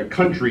 the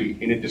country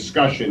in a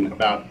discussion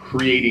about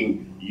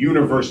creating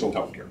universal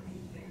health care,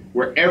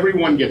 where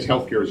everyone gets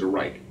health care as a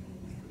right.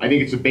 I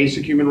think it's a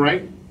basic human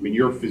right. I mean,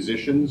 you're a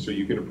physician, so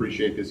you can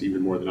appreciate this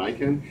even more than I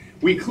can.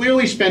 We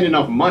clearly spend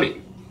enough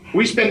money.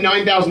 We spend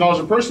 $9,000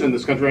 a person in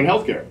this country on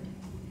health care,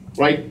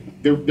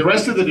 right? The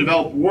rest of the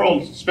developed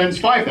world spends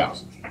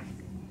 $5,000.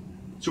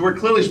 So we're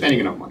clearly spending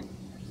enough money.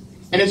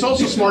 And it's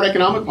also smart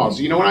economic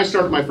policy. You know, when I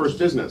started my first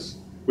business,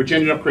 which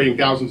ended up creating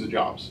thousands of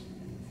jobs,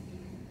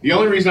 the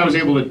only reason I was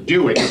able to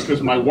do it is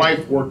because my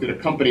wife worked at a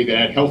company that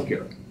had health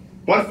care.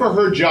 But for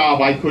her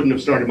job, I couldn't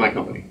have started my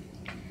company.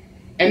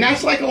 And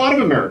that's like a lot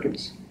of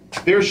Americans.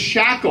 They're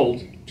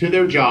shackled to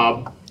their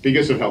job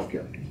because of health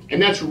care.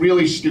 And that's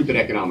really stupid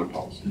economic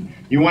policy.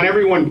 You want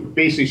everyone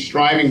basically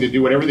striving to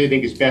do whatever they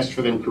think is best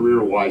for them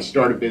career-wise,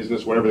 start a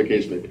business, whatever the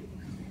case may be.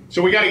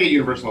 So we got to get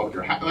universal health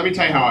care. Let me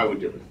tell you how I would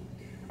do it.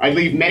 I'd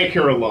leave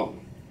Medicare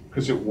alone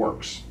because it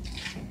works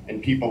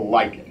and people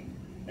like it,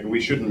 and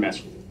we shouldn't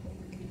mess with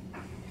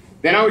it.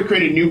 Then I would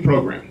create a new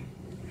program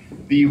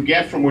that you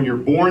get from when you're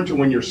born to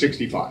when you're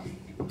 65.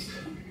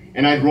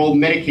 And I'd roll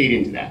Medicaid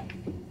into that.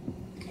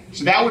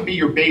 So that would be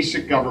your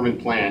basic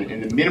government plan,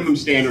 and the minimum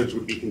standards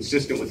would be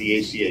consistent with the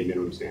ACA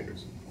minimum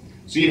standards.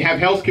 So you'd have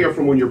health care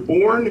from when you're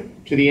born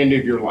to the end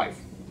of your life,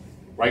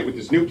 right? With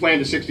this new plan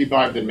to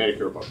 65, then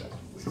Medicare above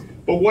that.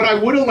 But what I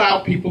would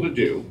allow people to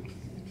do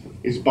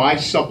is buy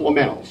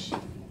supplementals,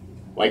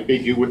 like they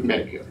do with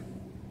Medicare,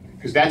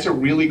 because that's a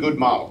really good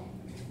model.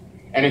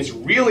 And it's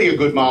really a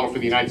good model for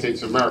the United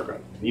States of America.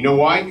 You know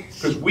why?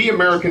 Because we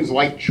Americans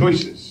like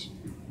choices.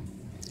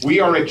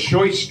 We are a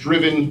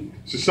choice-driven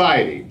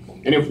society.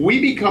 And if we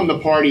become the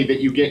party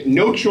that you get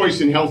no choice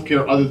in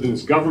healthcare other than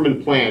this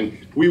government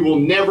plan, we will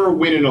never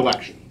win an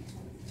election.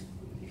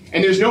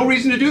 And there's no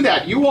reason to do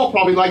that. You all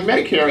probably like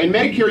Medicare. In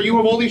Medicare, you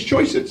have all these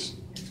choices.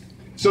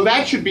 So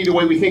that should be the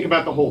way we think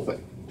about the whole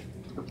thing.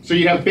 So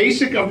you have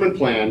basic government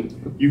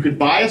plan. You could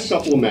buy a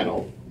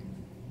supplemental.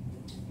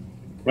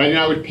 Right? And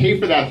I would pay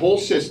for that whole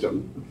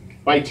system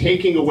by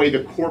taking away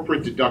the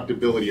corporate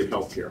deductibility of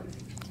healthcare.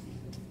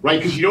 Right,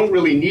 because you don't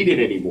really need it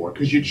anymore.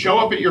 Because you'd show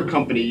up at your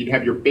company, you'd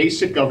have your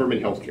basic government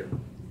health care.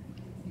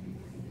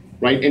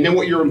 Right, and then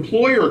what your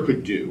employer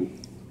could do,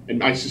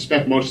 and I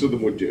suspect most of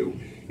them would do,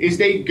 is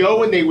they'd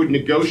go and they would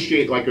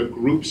negotiate like a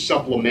group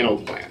supplemental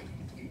plan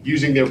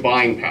using their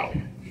buying power.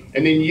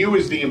 And then you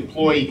as the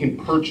employee can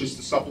purchase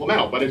the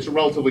supplemental, but it's a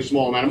relatively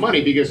small amount of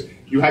money because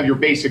you have your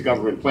basic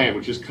government plan,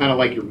 which is kind of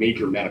like your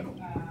major medical.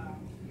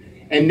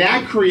 And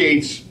that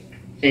creates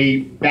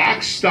a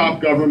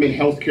backstop government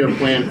health care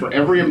plan for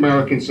every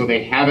American so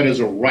they have it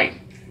as a right.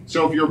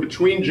 So if you're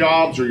between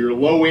jobs or you're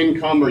low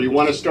income or you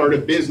want to start a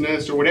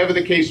business or whatever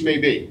the case may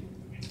be,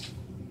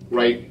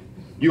 right,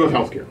 you have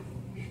health care.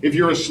 If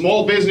you're a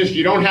small business,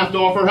 you don't have to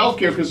offer health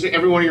care because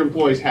every one of your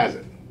employees has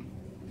it.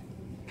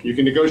 You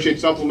can negotiate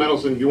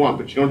supplementals if you want,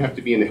 but you don't have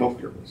to be in the health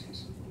care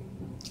business.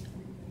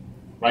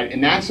 Right,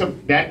 and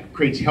that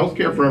creates health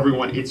care for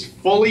everyone. It's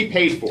fully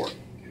paid for.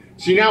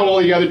 See, now all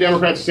the other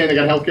Democrats are saying they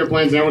got health care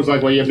plans, and everyone's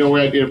like, well, you have no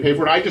way to pay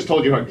for it. I just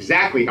told you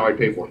exactly how I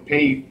pay for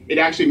it. It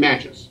actually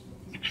matches.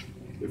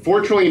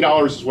 $4 trillion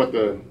is what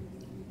the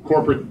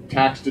corporate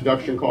tax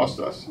deduction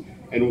costs us,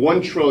 and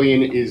 $1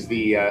 trillion is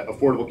the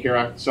Affordable Care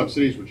Act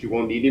subsidies, which you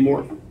won't need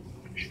anymore.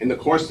 And the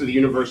cost of the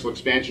universal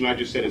expansion, I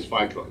just said, is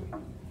 $5 trillion.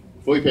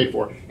 Fully paid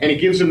for. And it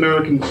gives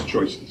Americans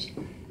choices.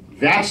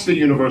 That's the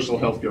universal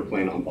health care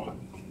plan I'm behind.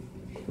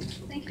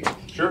 Thank you.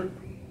 Sure.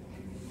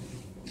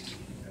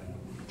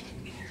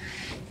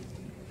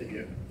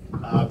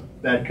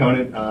 That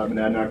Conant, an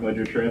Adnock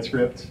Ledger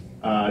transcript.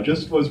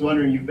 Just was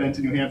wondering, you've been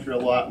to New Hampshire a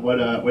lot. What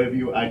have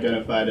you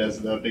identified as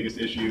the biggest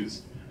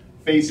issues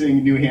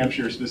facing New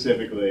Hampshire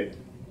specifically?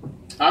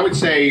 I would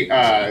say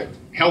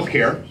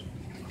healthcare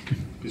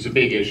is a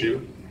big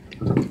issue,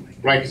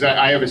 right? Because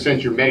I have a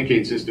sense your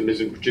Medicaid system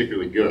isn't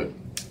particularly good.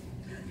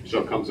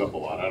 So it comes up a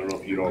lot. I don't know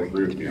if you'd all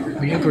agree with me on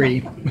that. We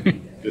agree.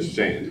 Just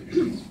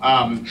saying.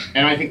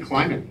 And I think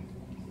climate.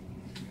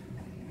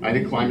 I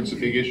think climate's a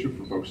big issue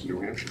for folks in New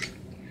Hampshire.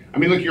 I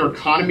mean, look, your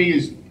economy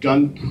is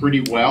done pretty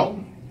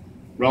well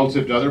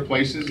relative to other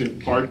places, in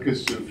part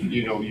because of,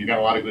 you got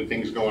a lot of good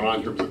things going on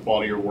in terms of the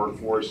quality of your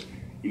workforce.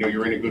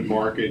 You're in a good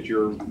market.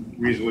 You're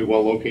reasonably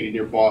well located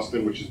near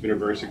Boston, which has been a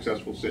very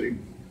successful city.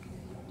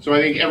 So I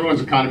think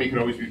everyone's economy could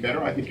always be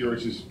better. I think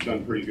yours is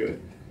done pretty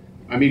good.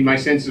 I mean, my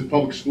sense of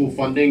public school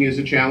funding is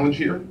a challenge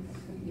here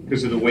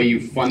because of the way you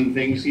fund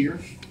things here.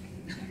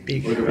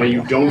 Or the way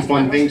you don't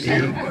fund things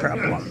here.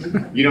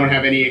 You don't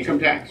have any income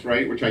tax,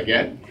 right? Which I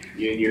get.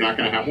 You're not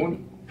going to have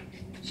one.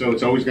 So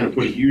it's always going to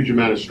put a huge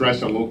amount of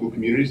stress on local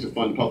communities to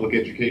fund public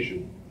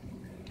education.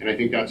 And I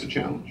think that's a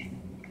challenge.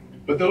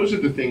 But those are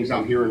the things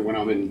I'm hearing when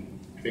I'm in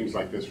things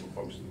like this from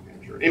folks in New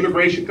Hampshire.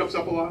 Immigration comes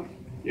up a lot,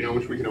 you know,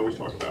 which we can always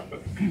talk about.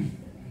 But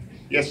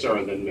yes, sir,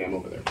 and then ma'am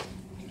over there.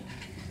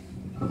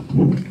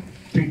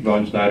 Pete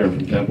Von Snyder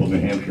from Temple, New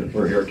Hampshire.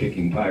 We're here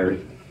kicking tires.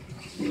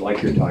 We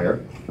like your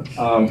tire.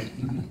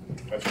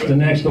 The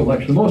next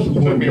election, the most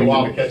important. It took me a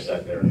while to catch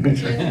that there.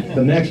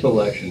 The next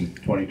election,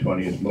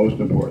 2020, is most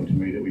important to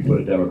me that we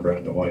put a Democrat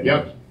in the White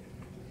House. Yep.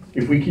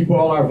 If we keep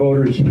all our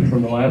voters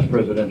from the last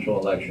presidential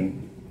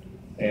election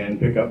and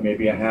pick up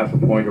maybe a half a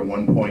point or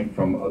 1 point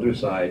from other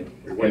side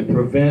and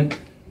prevent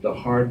the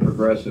hard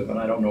progressive, and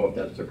I don't know if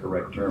that's the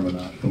correct term or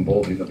not, from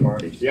bolting the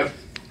parties. Yep.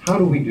 How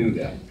do we do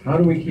that? How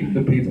do we keep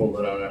the people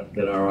that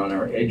are on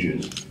our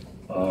edges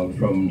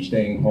from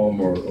staying home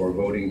or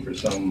voting for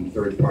some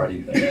third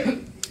party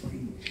thing?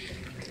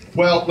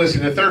 Well,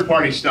 listen, the third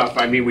party stuff,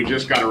 I mean, we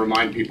just got to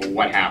remind people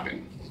what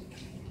happened.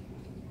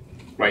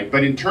 Right?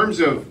 But in terms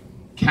of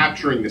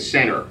capturing the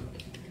center,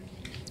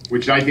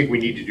 which I think we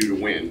need to do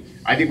to win,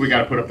 I think we got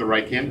to put up the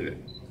right candidate.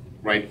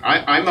 Right?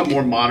 I'm a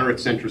more moderate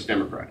centrist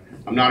Democrat.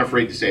 I'm not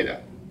afraid to say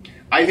that.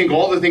 I think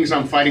all the things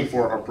I'm fighting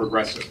for are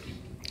progressive.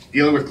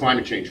 Dealing with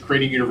climate change,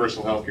 creating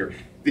universal health care.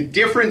 The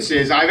difference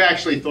is I've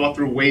actually thought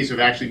through ways of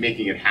actually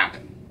making it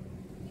happen.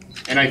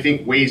 And I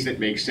think ways that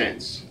make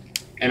sense.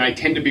 And I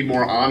tend to be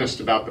more honest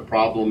about the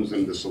problems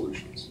and the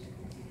solutions.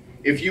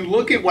 If you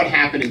look at what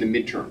happened in the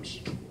midterms,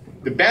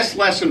 the best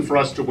lesson for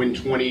us to win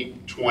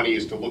 2020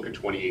 is to look at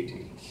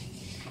 2018.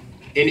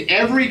 In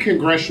every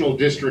congressional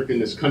district in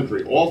this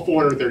country, all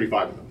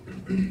 435 of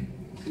them,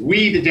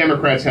 we, the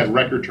Democrats, had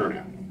record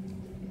turnout.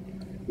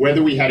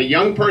 Whether we had a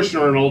young person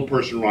or an old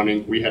person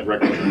running, we had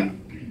record turnout.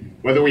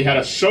 Whether we had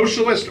a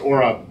socialist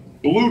or a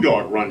blue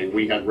dog running,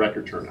 we had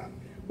record turnout.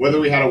 Whether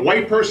we had a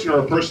white person or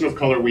a person of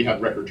color, we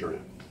had record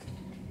turnout.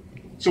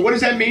 So what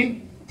does that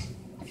mean?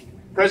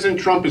 President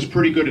Trump is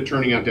pretty good at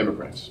turning out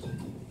Democrats.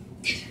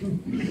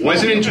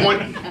 Wasn't in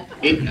 20,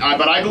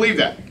 but I believe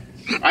that.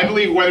 I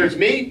believe whether it's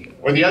me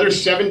or the other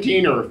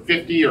 17 or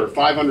 50 or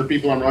 500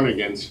 people I'm running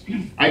against,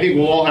 I think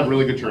we'll all have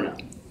really good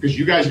turnout because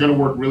you guys are going to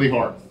work really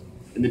hard.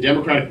 And the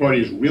Democratic Party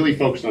is really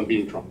focused on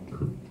beating Trump.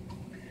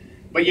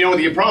 But you know,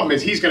 the problem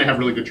is he's going to have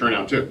really good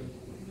turnout too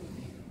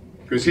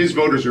because his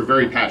voters are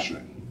very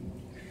passionate.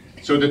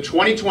 So the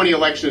 2020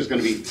 election is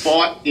going to be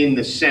fought in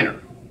the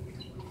center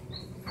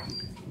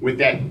with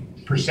that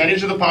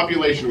percentage of the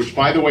population, which,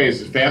 by the way,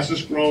 is the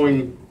fastest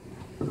growing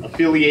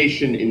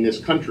affiliation in this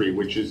country,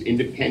 which is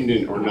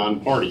independent or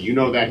non-party. You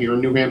know that here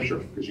in New Hampshire,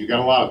 because you got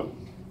a lot of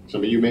them.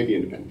 Some of you may be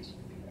independents.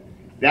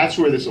 That's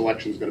where this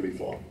election is going to be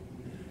fought.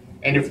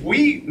 And if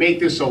we make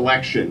this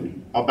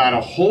election about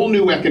a whole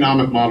new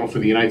economic model for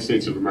the United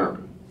States of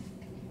America,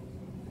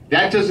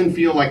 that doesn't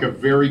feel like a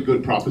very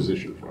good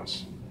proposition for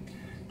us.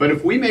 But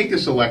if we make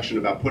this election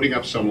about putting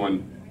up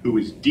someone who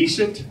is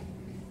decent,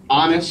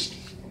 honest,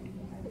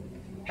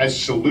 has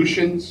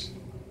solutions,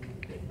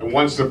 and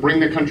wants to bring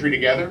the country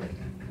together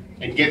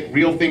and get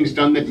real things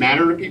done that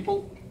matter to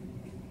people,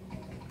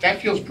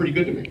 that feels pretty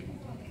good to me.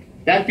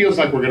 That feels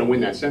like we're going to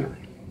win that center.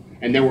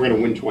 And then we're going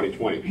to win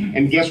 2020.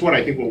 And guess what?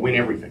 I think we'll win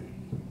everything.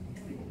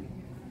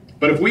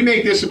 But if we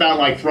make this about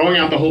like throwing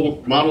out the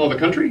whole model of the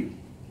country,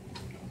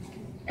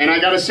 and I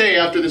got to say,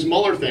 after this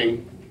Mueller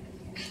thing,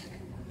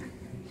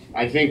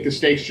 I think the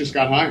stakes just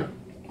got higher.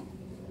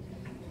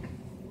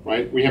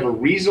 Right? We have a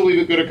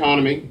reasonably good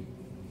economy.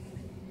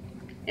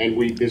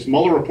 And this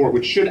Mueller report,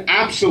 which should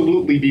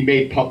absolutely be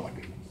made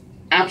public.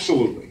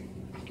 Absolutely.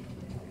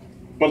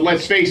 But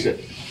let's face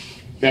it,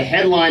 the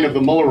headline of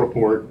the Mueller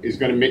report is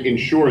going to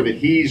ensure that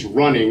he's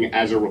running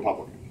as a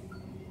Republican.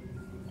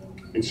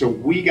 And so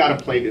we got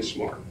to play this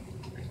smart,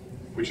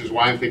 which is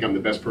why I think I'm the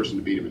best person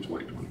to beat him in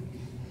 2020.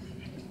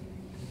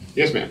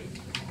 Yes, ma'am.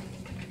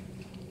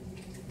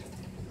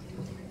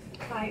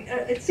 Hi.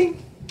 It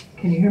seems.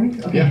 Can you hear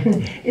me? Okay. Yeah.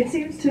 It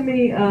seems to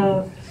me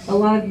a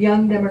lot of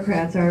young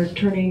Democrats are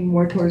turning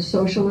more towards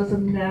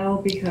socialism now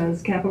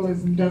because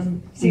capitalism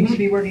doesn't seem to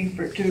be working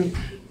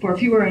for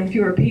fewer and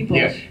fewer people.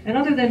 Yes. And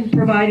other than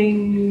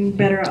providing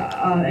better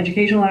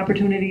educational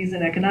opportunities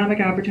and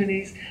economic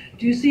opportunities,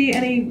 do you see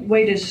any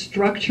way to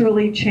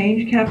structurally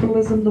change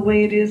capitalism the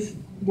way it is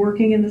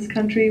working in this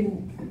country?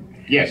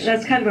 Yes.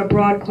 That's kind of a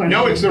broad question.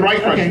 No, it's the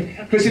right question.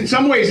 Because in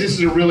some ways this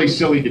is a really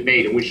silly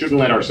debate and we shouldn't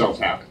let ourselves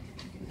have it,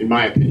 in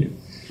my opinion.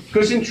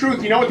 Because in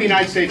truth, you know what the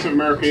United States of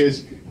America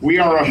is? We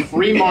are a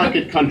free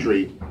market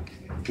country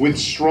with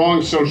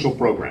strong social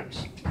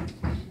programs.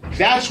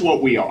 That's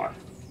what we are,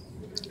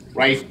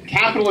 right?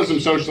 Capitalism,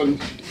 socialism,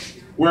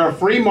 we're a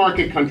free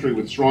market country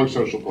with strong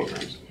social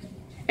programs.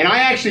 And I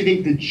actually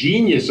think the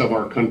genius of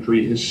our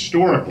country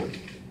historically,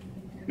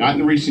 not in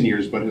the recent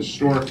years, but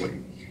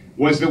historically,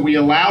 was that we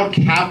allowed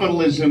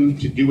capitalism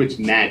to do its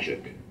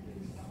magic,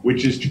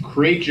 which is to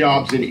create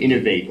jobs and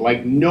innovate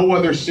like no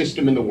other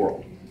system in the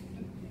world.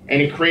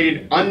 And it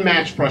created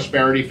unmatched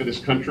prosperity for this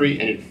country,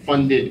 and it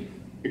funded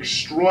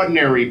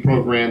extraordinary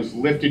programs,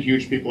 lifted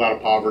huge people out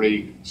of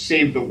poverty,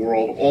 saved the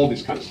world, all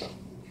this kind of stuff.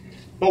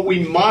 But we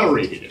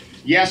moderated it.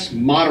 Yes,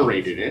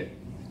 moderated it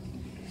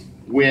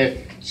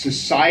with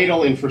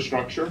societal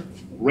infrastructure,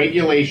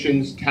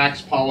 regulations,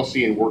 tax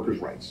policy, and workers'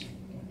 rights.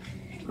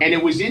 And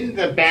it was in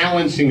the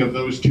balancing of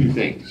those two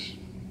things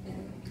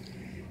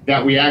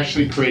that we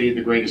actually created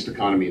the greatest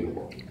economy in the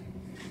world.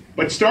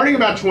 But starting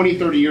about 20,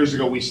 30 years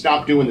ago, we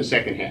stopped doing the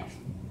second half.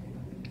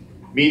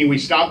 Meaning we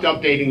stopped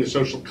updating the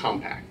social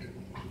compact,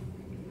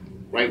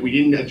 right? We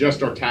didn't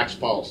adjust our tax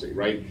policy,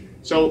 right?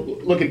 So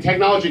look, at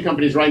technology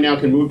companies right now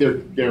can move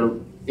their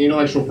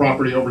intellectual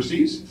property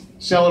overseas,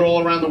 sell it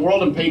all around the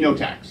world, and pay no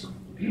tax.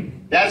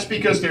 That's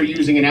because they're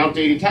using an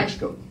outdated tax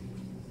code.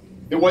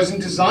 It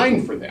wasn't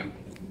designed for them.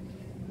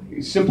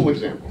 A simple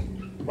example,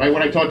 right?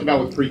 What I talked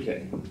about with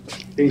pre-K,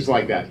 things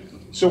like that.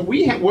 So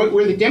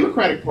where the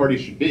Democratic Party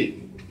should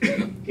be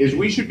is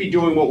we should be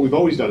doing what we've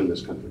always done in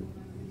this country,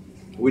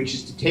 which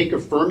is to take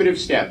affirmative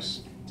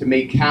steps to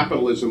make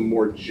capitalism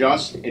more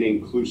just and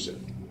inclusive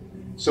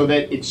so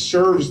that it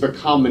serves the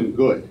common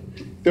good.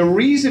 The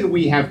reason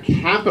we have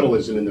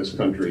capitalism in this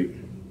country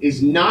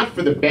is not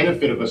for the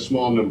benefit of a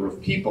small number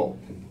of people.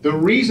 The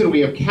reason we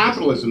have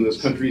capitalism in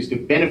this country is to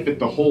benefit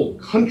the whole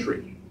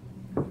country.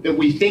 That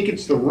we think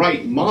it's the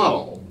right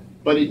model,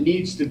 but it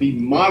needs to be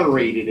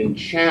moderated and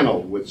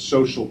channeled with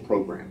social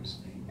programs.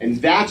 And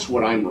that's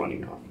what I'm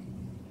running on.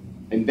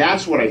 And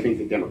that's what I think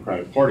the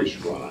Democratic Party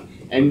should run on.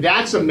 And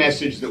that's a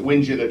message that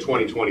wins you the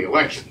 2020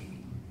 election.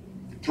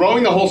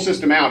 Throwing the whole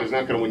system out is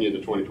not going to win you the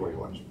 2020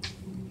 election.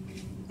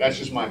 That's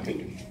just my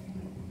opinion.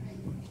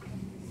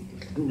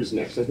 Who was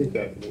next? I think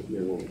that.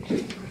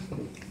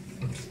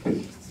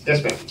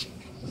 Yes, ma'am.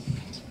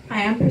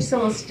 Hi, I'm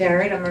Priscilla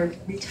Starrett. I'm a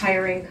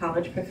retiring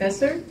college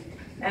professor.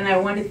 And I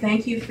want to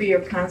thank you for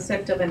your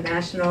concept of a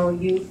national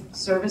youth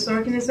service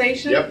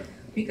organization. Yep.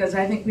 Because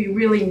I think we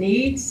really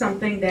need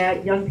something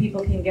that young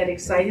people can get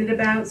excited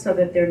about so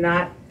that they're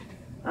not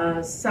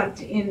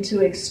sucked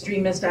into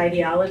extremist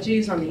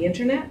ideologies on the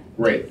internet.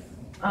 Great.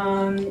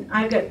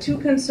 I've got two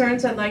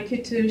concerns I'd like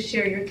you to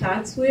share your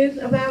thoughts with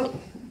about.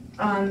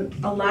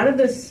 A lot of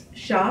the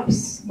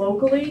shops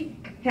locally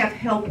have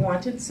help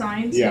wanted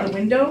signs in the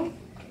window.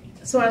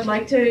 So I'd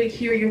like to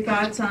hear your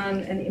thoughts on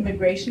an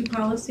immigration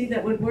policy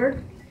that would work.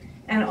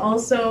 And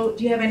also,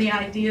 do you have any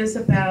ideas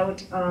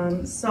about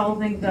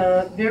solving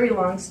the very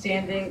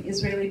long-standing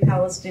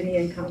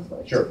Israeli-Palestinian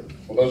conflict? Sure.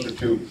 Well, those are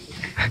two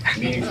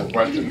meaningful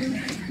questions.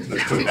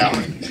 Let's put it that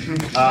way.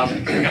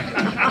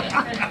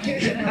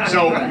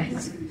 So,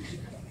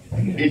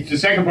 it's the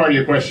second part of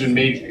your question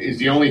is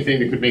the only thing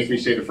that could make me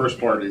say the first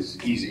part is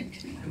easy.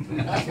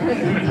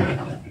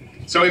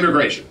 So,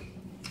 immigration.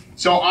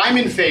 So, I'm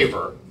in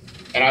favor,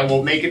 and I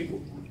will make it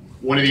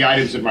one of the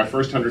items in my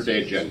first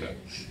 100-day agenda,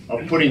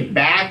 of putting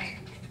back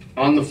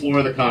on the floor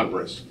of the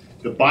Congress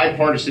the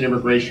bipartisan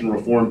immigration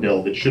reform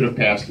bill that should have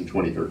passed in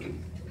 2013.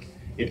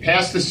 It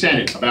passed the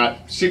Senate.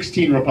 About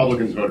 16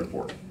 Republicans voted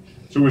for it.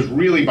 So it was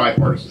really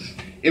bipartisan.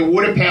 It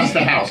would have passed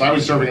the House. I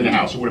was serving in the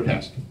House. It would have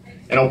passed.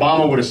 And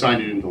Obama would have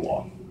signed it into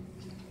law.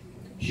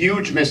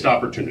 Huge missed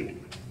opportunity.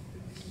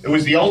 It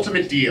was the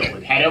ultimate deal.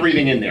 It had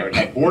everything in there. It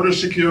had border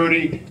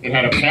security. It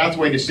had a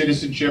pathway to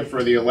citizenship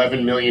for the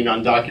 11 million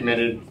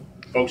undocumented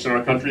folks in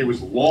our country. It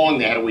was long.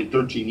 They had to wait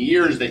 13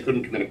 years. They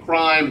couldn't commit a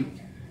crime.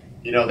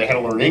 You know, they had to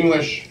learn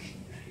English.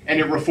 And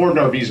it reformed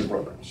our visa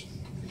programs.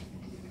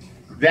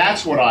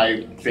 That's what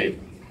I favor.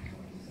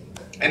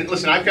 And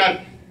listen,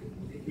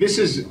 this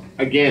is,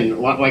 again, a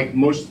lot like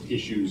most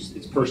issues,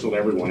 it's personal to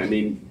everyone. I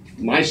mean,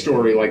 my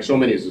story, like so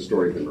many, is the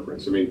story of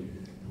immigrants. I mean,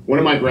 one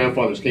of my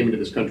grandfathers came into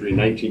this country in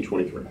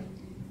 1923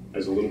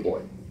 as a little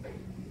boy.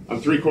 I'm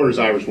 3/4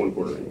 Irish,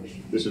 1/4 English.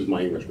 This is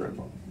my English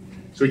grandfather.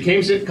 So he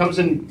comes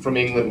in from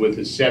England with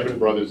his 7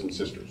 brothers and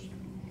sisters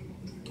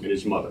and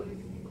his mother.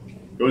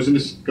 Goes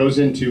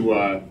into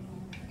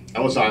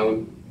Ellis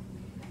Island.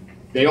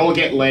 They all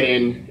get let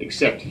in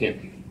except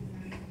him.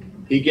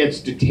 He gets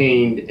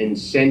detained and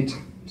sent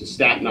to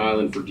Staten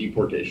Island for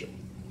deportation.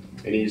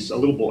 And he's a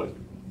little boy,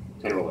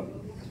 10 or 11.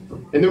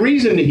 And the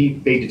reason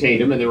they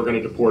detained him and they were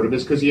going to deport him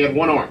is because he had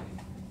one arm.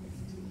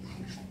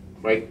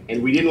 Right?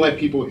 And we didn't let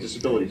people with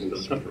disabilities into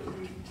this country.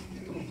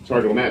 It's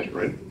hard to imagine,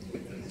 right?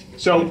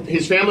 So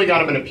his family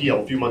got him an appeal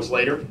a few months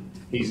later.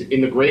 He's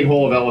in the Great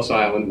Hall of Ellis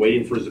Island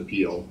waiting for his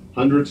appeal.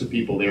 Hundreds of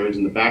people there. He's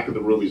in the back of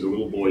the room. He's a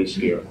little boy, he's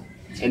scared.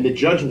 And the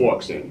judge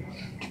walks in.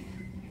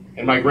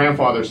 And my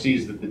grandfather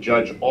sees that the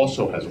judge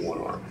also has one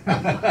arm.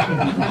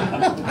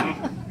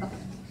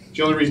 It's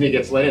the only reason he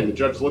gets let in. The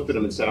judge looked at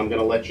him and said, I'm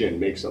going to let you in.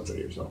 Make something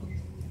of yourself.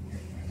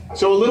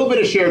 So a little bit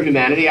of shared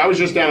humanity. I was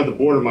just down at the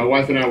border. My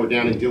wife and I were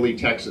down in Deli,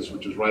 Texas,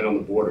 which is right on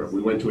the border.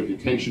 We went to a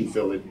detention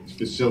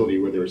facility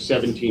where there were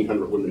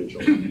 1,700 women and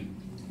children.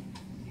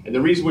 And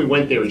the reason we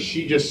went there is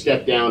she just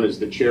stepped down as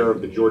the chair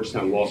of the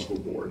Georgetown Law School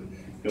Board.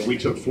 And we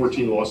took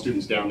 14 law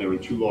students down there and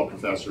 2 law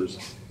professors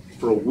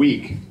for a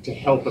week to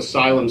help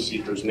asylum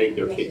seekers make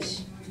their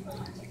case.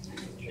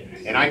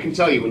 And I can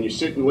tell you, when you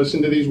sit and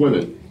listen to these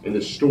women and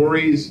the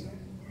stories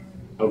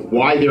of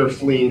why they're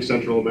fleeing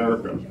Central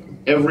America,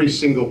 every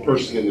single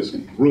person in this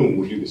room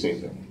would do the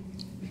same thing.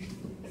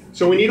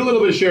 So we need a little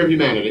bit of shared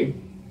humanity.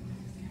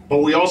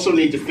 But we also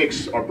need to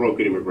fix our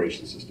broken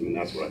immigration system, and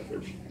that's what I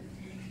think.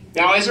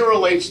 Now, as it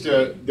relates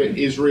to the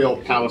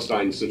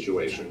Israel-Palestine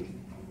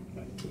situation,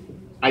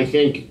 I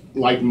think,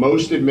 like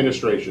most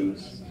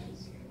administrations,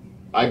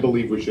 I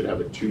believe we should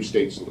have a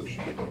two-state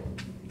solution.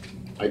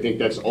 I think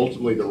that's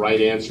ultimately the right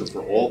answer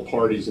for all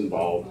parties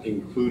involved,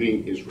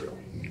 including Israel.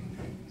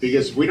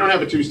 Because if we don't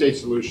have a two-state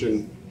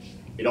solution,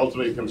 it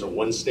ultimately becomes a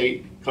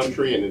one-state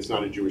country, and it's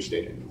not a Jewish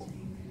state anymore.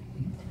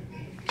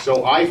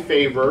 So I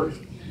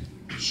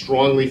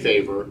strongly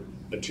favor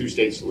a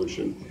two-state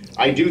solution.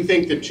 I do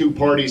think the two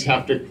parties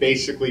have to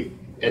basically,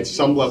 at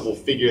some level,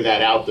 figure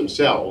that out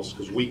themselves,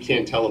 because we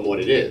can't tell them what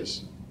it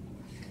is.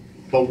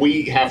 But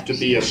we have to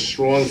be a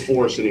strong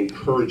force in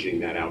encouraging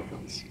that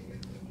outcome.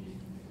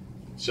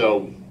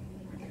 So,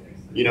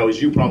 you know,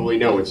 as you probably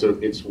know, it's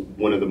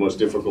one of the most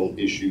difficult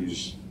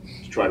issues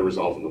to try to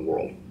resolve in the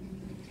world.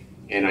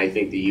 And I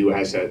think the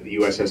U.S.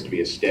 has to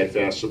be a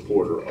steadfast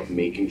supporter of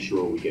making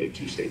sure we get a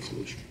two-state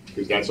solution,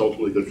 because that's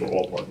ultimately good for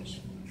all parties.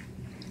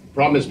 The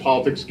problem is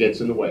politics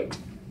gets in the way,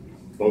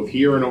 both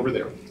here and over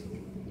there,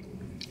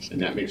 and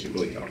that makes it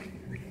really tough.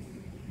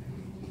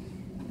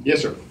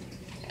 Yes, sir.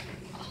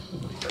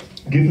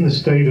 Given the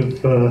state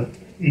of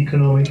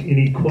economic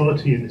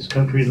inequality in this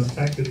country and the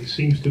fact that it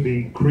seems to be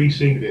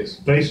increasing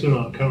based on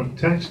our current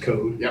tax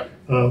code,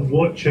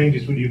 what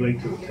changes would you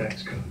make to the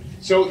tax code?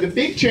 So the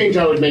big change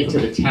I would make to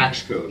the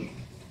tax code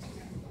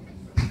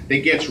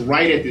that gets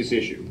right at this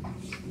issue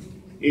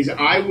is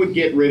I would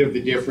get rid of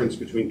the difference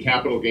between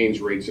capital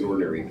gains rates and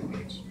ordinary income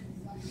rates.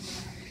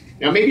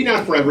 Now, maybe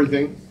not for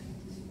everything.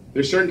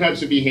 There's certain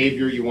types of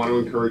behavior you want to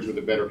encourage with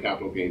a better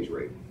capital gains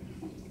rate.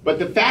 But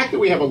the fact that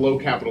we have a low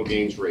capital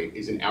gains rate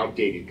is an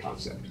outdated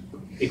concept.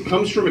 It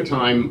comes from a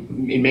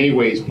time, in many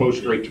ways,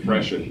 post-Great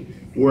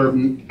Depression, where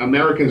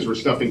Americans were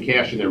stuffing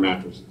cash in their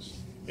mattresses,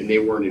 and they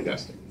weren't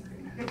investing.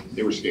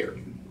 They were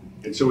scared.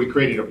 And so we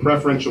created a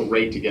preferential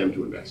rate to get them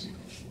to invest.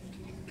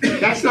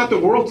 That's not the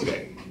world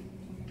today.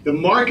 The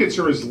markets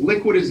are as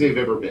liquid as they've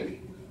ever been.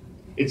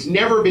 It's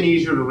never been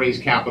easier to raise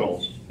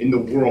capital in the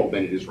world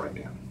than it is right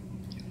now.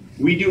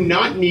 We do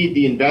not need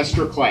the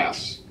investor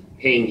class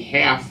paying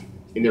half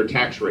in their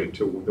tax rate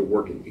to the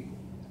working people,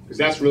 because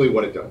that's really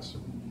what it does.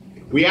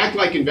 We act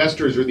like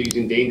investors are these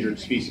endangered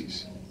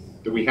species,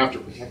 that we have to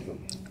protect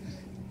them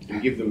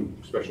and give them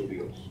special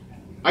deals.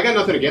 I got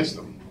nothing against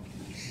them.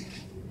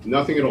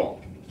 Nothing at all.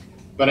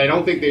 But I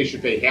don't think they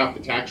should pay half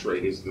the tax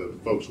rate as the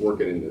folks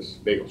working in this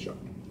bagel shop.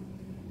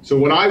 So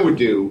what I would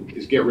do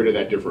is get rid of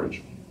that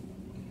differential.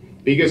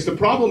 Because the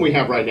problem we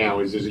have right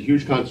now is there's a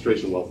huge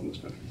concentration of wealth in this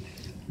country.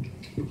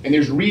 And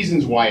there's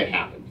reasons why it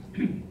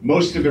happened.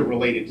 Most of it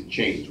related to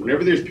change.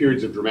 Whenever there's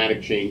periods of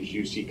dramatic change,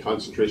 you see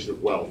concentration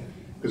of wealth,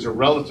 because a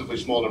relatively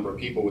small number of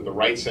people with the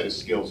right set of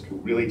skills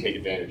can really take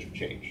advantage of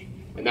change.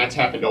 And that's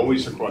happened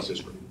always across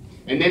history.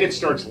 And then it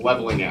starts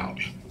leveling out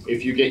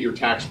if you get your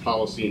tax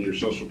policy and your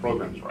social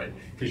programs right.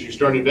 Because you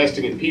start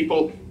investing in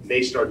people,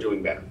 they start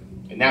doing better.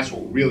 And that's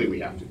what really we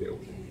have to do.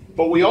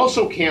 But we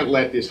also can't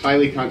let this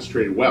highly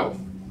concentrated wealth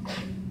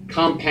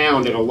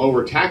compound at a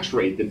lower tax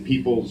rate than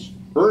people's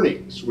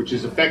earnings, which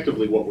is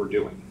effectively what we're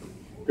doing,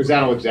 because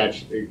that'll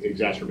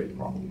exacerbate the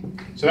problem.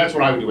 So that's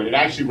what I would do, and it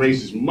actually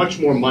raises much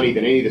more money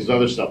than any of this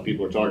other stuff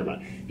people are talking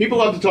about. People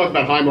love to talk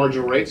about high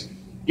marginal rates.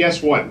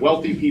 Guess what?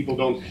 Wealthy people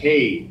don't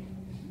pay.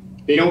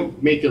 They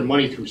don't make their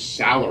money through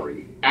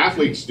salary.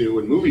 Athletes do,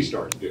 and movie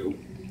stars do,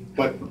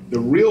 but the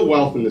real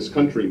wealth in this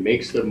country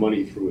makes their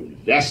money through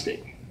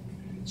investing.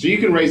 So you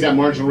can raise that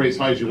marginal rate as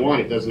high as you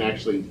want. It doesn't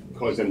actually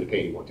cause them to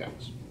pay any more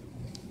tax.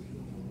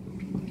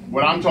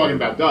 What I'm talking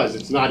about does,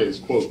 it's not as,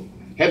 quote,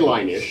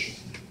 headline-ish,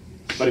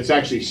 but it's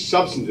actually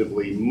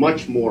substantively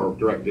much more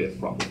directed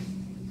problem.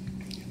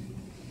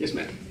 Yes,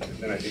 ma'am.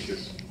 Then I think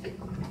this,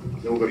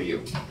 then we'll go to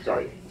you.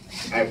 Sorry,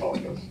 I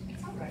apologize.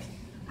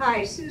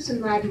 Hi,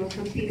 Susan Latimer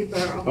from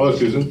Peterborough. Hello,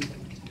 Susan.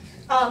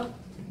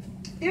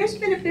 There's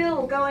been a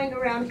bill going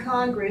around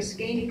Congress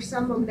gaining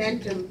some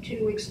momentum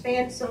to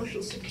expand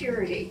Social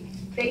Security,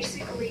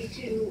 basically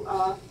to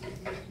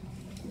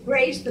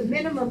raise the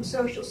minimum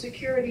Social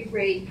Security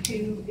rate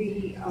to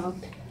the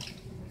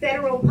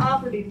federal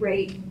poverty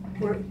rate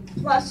for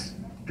plus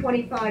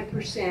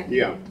 25%.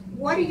 Yeah.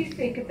 What do you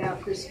think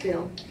about this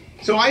bill?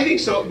 So I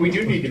think we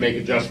do need to make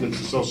adjustments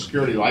to Social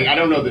Security. Like, I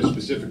don't know the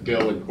specific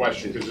bill in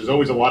question, because there's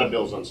always a lot of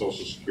bills on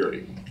Social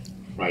Security,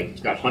 right?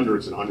 It's got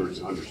hundreds and hundreds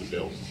and hundreds of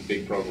bills. It's a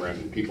big program,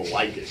 and people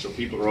like it. So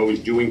people are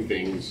always doing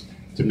things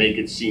to make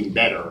it seem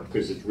better,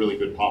 because it's really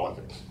good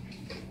politics.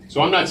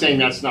 So I'm not saying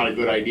that's not a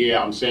good idea.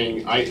 I'm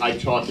saying I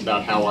talked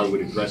about how I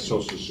would address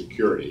Social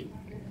Security,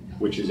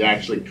 which is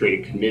actually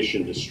create a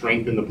commission to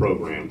strengthen the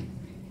program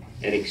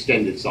and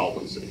extend its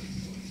solvency.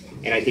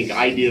 And I think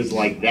ideas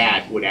like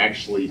that would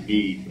actually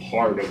be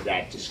part of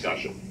that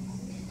discussion.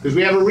 Because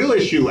we have a real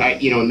issue,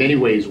 in many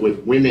ways, with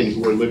women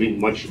who are living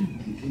much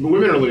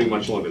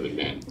longer than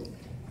men.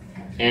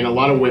 And a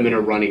lot of women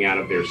are running out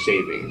of their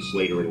savings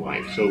later in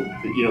life. So,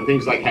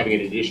 things like having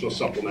an additional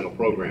supplemental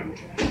program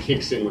that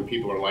kicks in when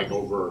people are like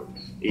over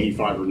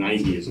 85 or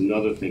 90 is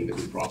another thing that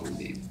we probably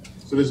need.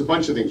 So there's a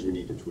bunch of things we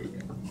need to tweak.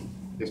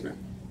 Yes, ma'am.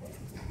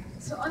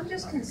 So I'm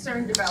just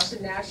concerned about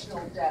the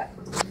national debt.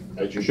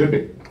 As you should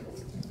be.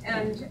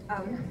 And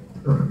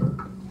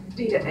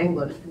Dita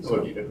England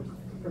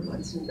from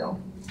Hudsonville.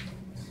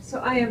 So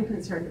I am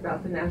concerned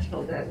about the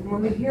national debt. And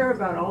when we hear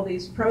about all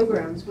these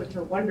programs, which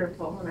are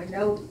wonderful, and I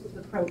know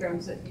the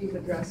programs that you've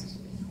addressed,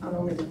 not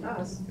only with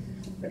us,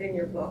 but in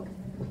your book,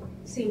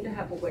 seem to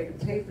have a way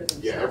to pay for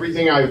themselves. Yeah,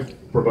 everything I've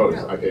proposed,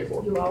 I pay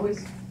for.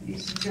 You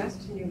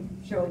suggest and you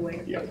show a way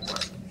to pay for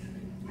it.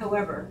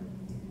 However,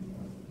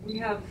 we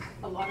have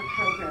a lot of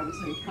programs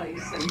in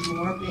place and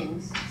more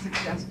being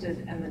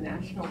suggested, and the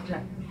national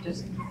debt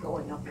just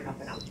going up and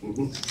up and up.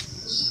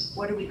 Mm-hmm.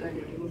 What are we going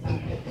to do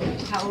about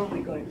it? How are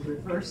we going to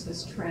reverse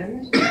this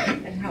trend?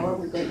 And how are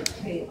we going to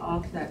pay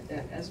off that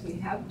debt as we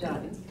have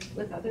done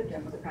with other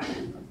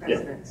Democratic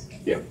presidents?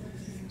 Yeah.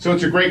 So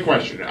it's a great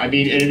question. I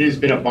mean, and it has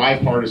been a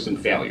bipartisan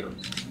failure.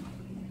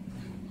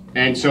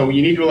 And so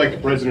you need to elect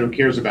a president who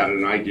cares about it,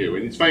 and I do.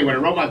 And it's funny, when I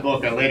wrote my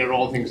book, I laid out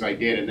all the things I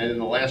did, and then in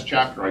the last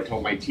chapter, I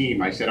told my team,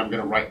 I said, I'm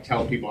going to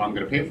tell people I'm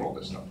going to pay for all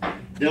this stuff.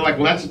 They're like,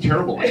 well, that's a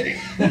terrible idea.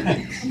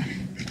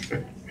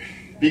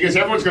 Because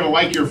everyone's going to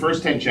like your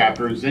first 10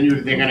 chapters, then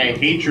they're going to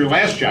hate your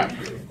last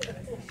chapter.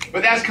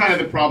 But that's kind of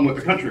the problem with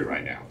the country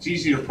right now. It's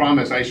easy to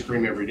promise ice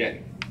cream every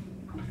day.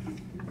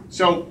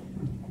 So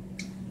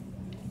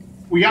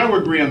we got to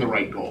agree on the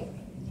right goal.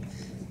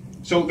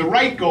 So the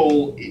right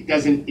goal, it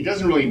doesn't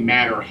really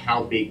matter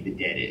how big the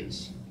debt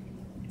is.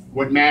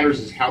 What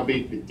matters is how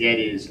big the debt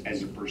is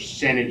as a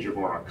percentage of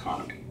our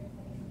economy.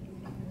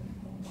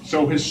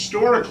 So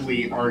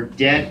historically, our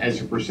debt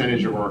as a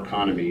percentage of our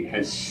economy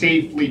has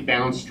safely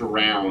bounced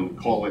around,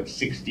 call it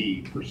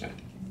 60%.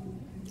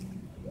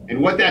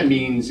 And what that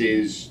means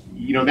is,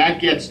 that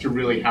gets to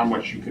really how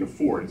much you can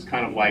afford. It's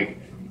kind of like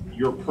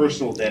your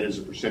personal debt as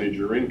a percentage of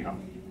your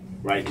income,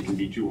 right? It can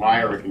be too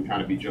high or it can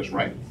kind of be just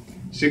right.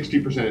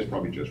 60% is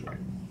probably just right.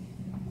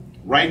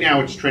 Right now,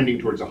 it's trending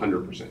towards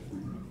 100%.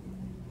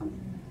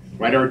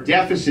 Right, our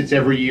deficits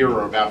every year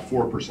are about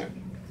 4%.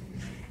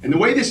 And the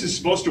way this is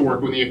supposed to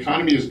work, when the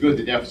economy is good,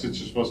 the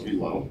deficits are supposed to be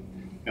low.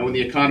 And when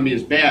the economy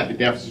is bad, the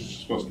deficits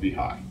are supposed to be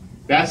high.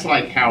 That's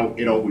like how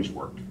it always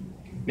worked.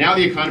 Now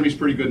the economy is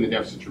pretty good and the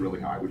deficits are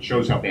really high, which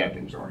shows how bad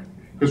things are.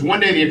 Because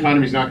one day the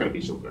economy is not going to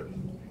be so good.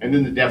 And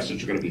then the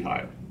deficits are going to be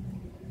higher.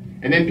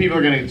 And then people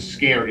are going to get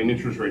scared and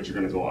interest rates are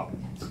going to go up.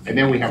 And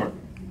then we have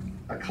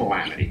a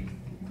calamity,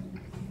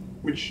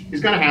 which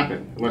is going to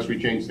happen unless we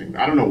change things.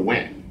 I don't know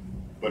when,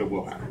 but it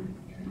will happen.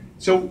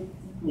 So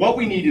what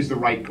we need is the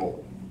right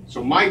goal.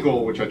 So my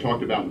goal, which I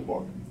talked about in the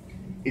book,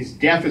 is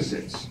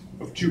deficits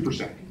of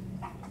 2%.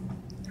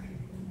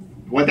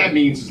 What that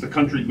means is the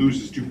country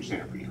loses 2%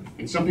 every year.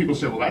 And some people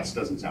say, well, that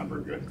doesn't sound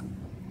very good.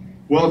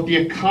 Well, if the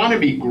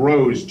economy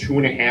grows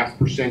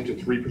 2.5% to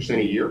 3%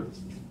 a year,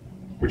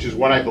 which is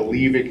what I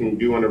believe it can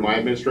do under my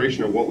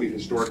administration and what we've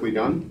historically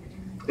done,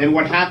 then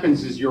what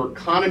happens is your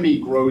economy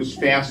grows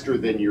faster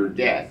than your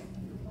debt,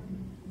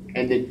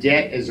 and the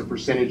debt as a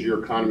percentage of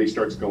your economy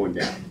starts going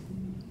down.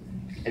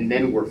 And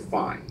then we're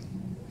fine.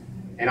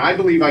 And I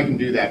believe I can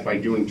do that by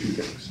doing two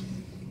things.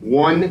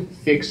 One,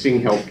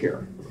 fixing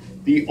healthcare.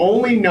 The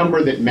only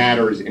number that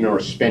matters in our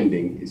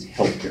spending is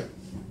healthcare,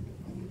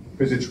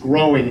 because it's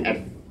growing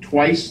at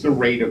twice the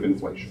rate of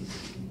inflation.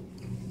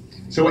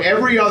 So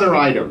every other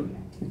item,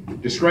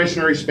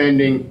 discretionary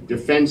spending,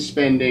 defense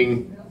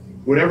spending,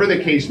 whatever the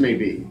case may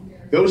be,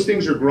 those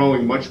things are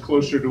growing much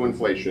closer to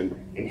inflation,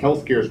 and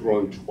healthcare is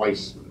growing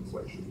twice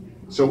inflation.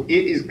 So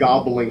it is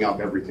gobbling up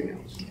everything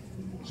else.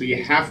 So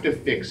you have to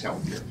fix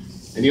healthcare.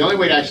 And the only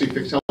way to actually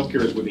fix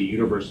healthcare is with a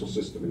universal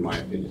system, in my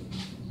opinion.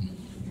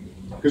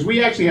 Because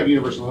we actually have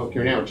universal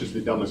healthcare now, it's just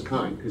the dumbest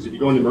kind. Because if you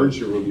go in the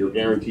emergency room, you're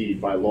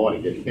guaranteed by law to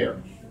get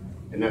care.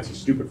 And that's a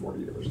stupid form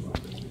of universal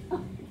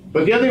healthcare.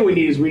 But the other thing we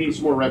need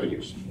some more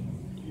revenues.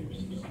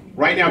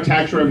 Right now,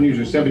 tax revenues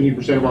are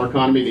 17% of our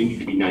economy. They need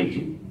to be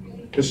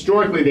 19.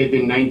 Historically, they've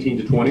been 19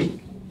 to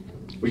 20.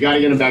 We got to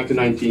get them back to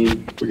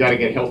 19. We got to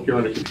get healthcare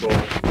under control,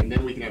 and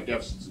then we can have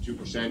deficits of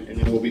 2%, and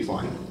then we'll be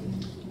fine.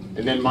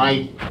 And then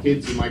my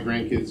kids and my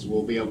grandkids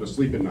will be able to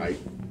sleep at night.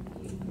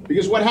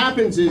 Because what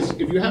happens is,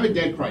 if you have a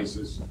debt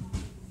crisis,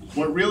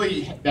 what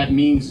really that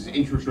means is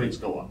interest rates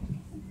go up.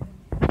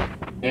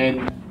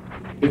 And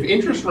if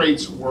interest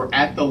rates were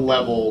at the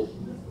level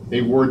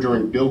they were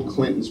during Bill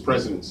Clinton's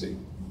presidency,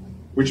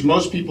 which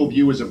most people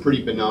view as a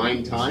pretty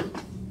benign time,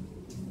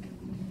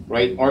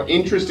 right? Our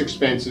interest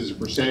expense as a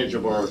percentage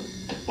of our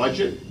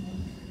budget,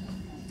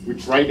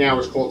 which right now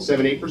is called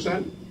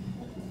 7-8%,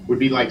 would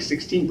be like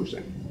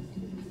 16%.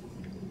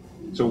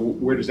 So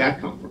where does that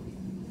come from?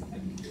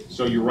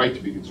 So you're right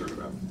to be concerned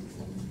about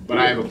it. But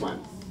I have a plan.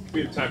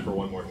 We have time for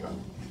one more shot.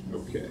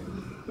 Okay.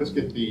 Let's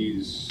get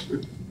these.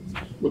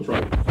 We'll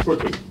try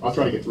quickly. I'll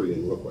try to get three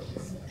in real quick.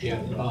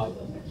 Yeah.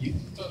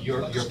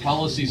 Your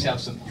policies have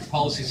some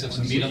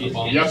meat on the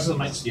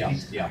bones.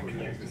 Yes.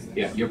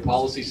 Yeah. Your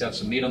policies have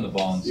some meat on the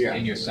bones,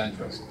 and you're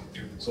centrist.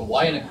 So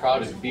why in a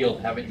crowded field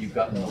haven't you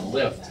gotten the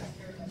lift?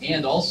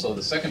 And also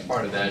the second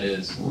part of that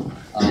is,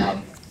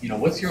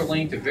 what's your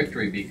lane to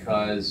victory?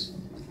 Because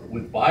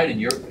with Biden,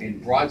 you're in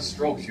broad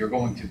strokes, you're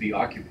going to be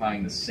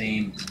occupying the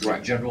same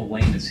general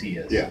lane as he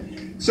is. Yeah.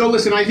 So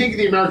listen, I think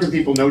the American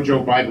people know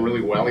Joe Biden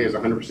really well. He has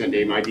 100%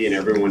 name ID and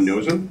everyone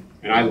knows him.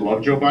 And I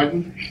love Joe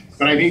Biden.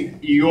 But I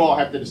think you all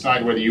have to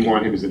decide whether you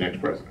want him as the next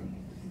president.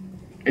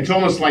 It's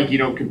almost like you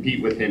don't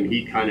compete with him.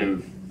 He kind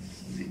of,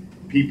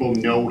 people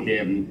know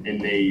him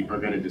and they are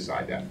going to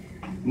decide that.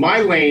 My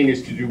lane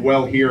is to do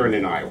well here and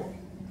in Iowa.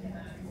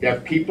 You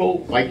have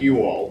people like you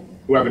all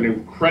who have an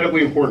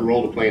incredibly important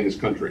role to play in this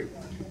country,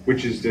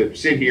 which is to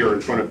sit here in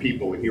front of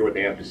people and hear what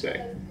they have to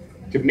say,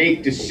 to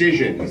make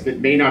decisions that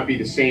may not be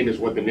the same as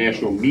what the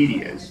national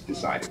media is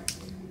deciding.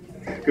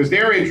 Because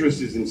their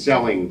interest is in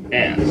selling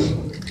ads.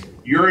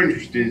 Your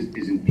interest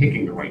is in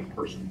picking the right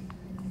person.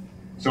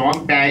 So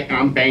I'm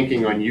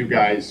banking on you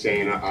guys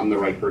saying I'm the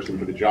right person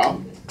for the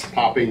job,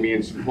 popping me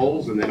in some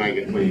holes, and then I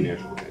get plenty of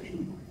national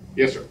attention.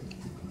 Yes, sir.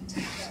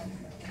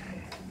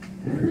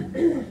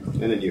 And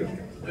then you.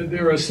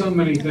 There are so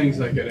many things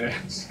I could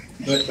ask.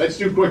 But let's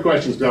do quick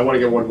questions because I want to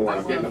get one more.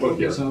 I'm getting the book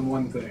here. Focus on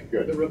one thing.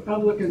 Good. The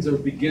Republicans are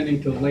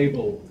beginning to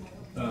label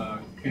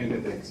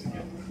candidates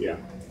again. Yeah.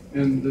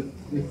 And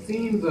the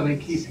theme that I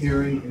keep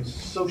hearing is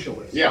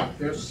socialist. Yeah.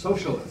 They're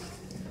socialists.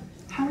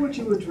 How would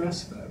you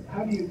address that?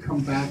 How do you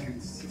come back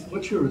and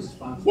what's your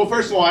response? Well,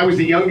 first of all, I was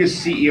the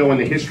youngest CEO in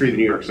the history of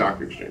the New York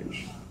Stock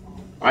Exchange.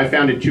 I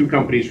founded 2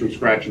 companies from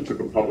scratch and took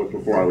them public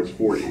before I was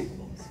 40.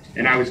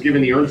 And I was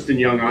given the Ernst &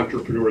 Young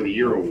Entrepreneur of the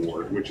Year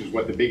Award, which is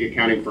what the big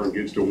accounting firm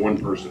gives to one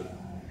person.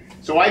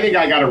 So I think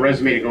I got a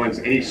resume to go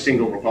against any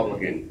single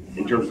Republican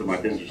in terms of my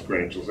business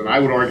credentials. And I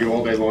would argue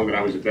all day long that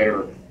I was a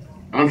better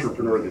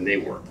entrepreneur than they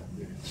were.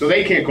 So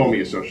they can't call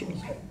me a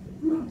socialist,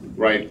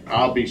 right?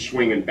 I'll be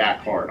swinging back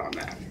hard on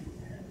that.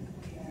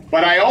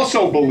 But I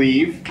also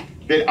believe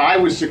that I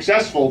was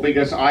successful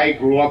because I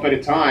grew up at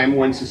a time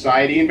when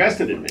society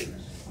invested in me,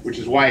 which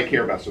is why I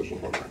care about social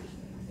programs.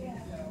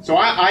 So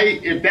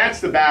if that's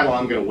the battle,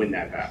 I'm going to win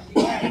that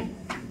battle.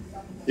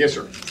 Yes,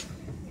 sir.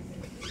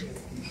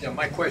 Yeah,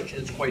 my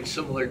question is quite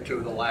similar to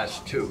the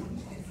last two.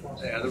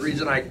 The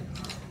reason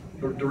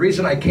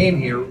I came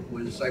here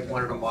was I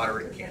wanted a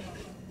moderate candidate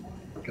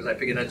because I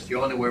figured that's the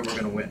only way we're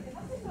going to win.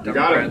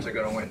 Democrats are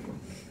going to win,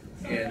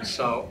 and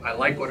so I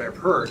like what I've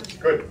heard.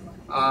 Good.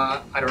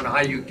 I don't know how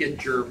you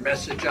get your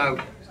message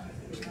out,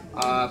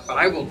 but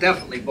I will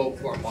definitely vote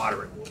for a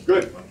moderate.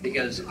 Good.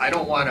 Because I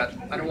don't want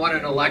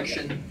an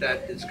election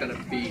that is going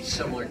to be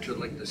similar to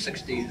like the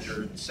 60s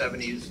or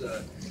 70s,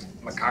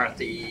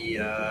 McCarthy,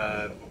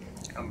 but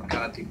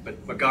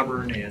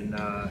McGovern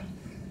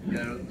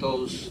and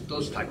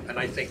those type. And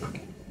I think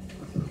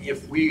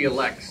if we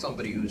elect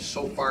somebody who's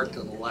so far to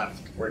the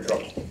left, we're in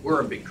trouble.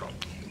 We're in big trouble.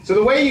 So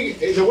the way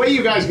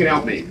you guys can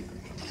help me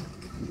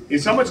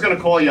is someone's going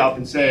to call you up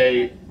and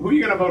say, "Who are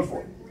you going to vote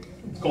for?"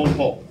 It's called a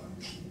poll,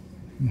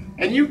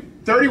 and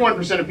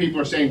 31% of people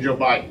are saying Joe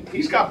Biden.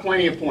 He's got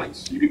plenty of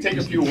points. You can take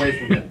a few away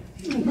from him.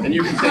 And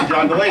you can say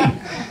John Delaney.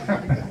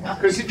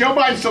 Because Joe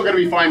Biden's still going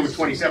to be fine with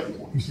 27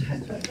 points.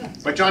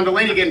 But John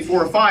Delaney getting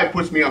 4 or 5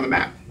 puts me on the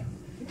map.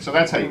 So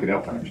that's how you can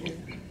help him.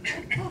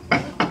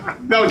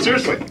 No,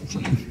 seriously.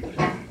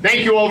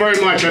 Thank you all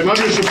very much. I love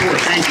your support.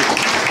 Thank you.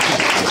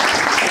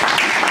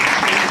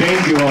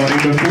 Thank you all.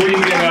 And before you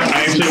get up,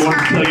 I actually want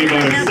to tell you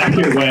about a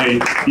second way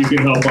you can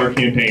help our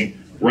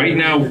campaign. Right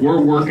now,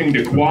 we're working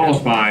to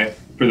qualify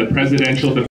for the presidential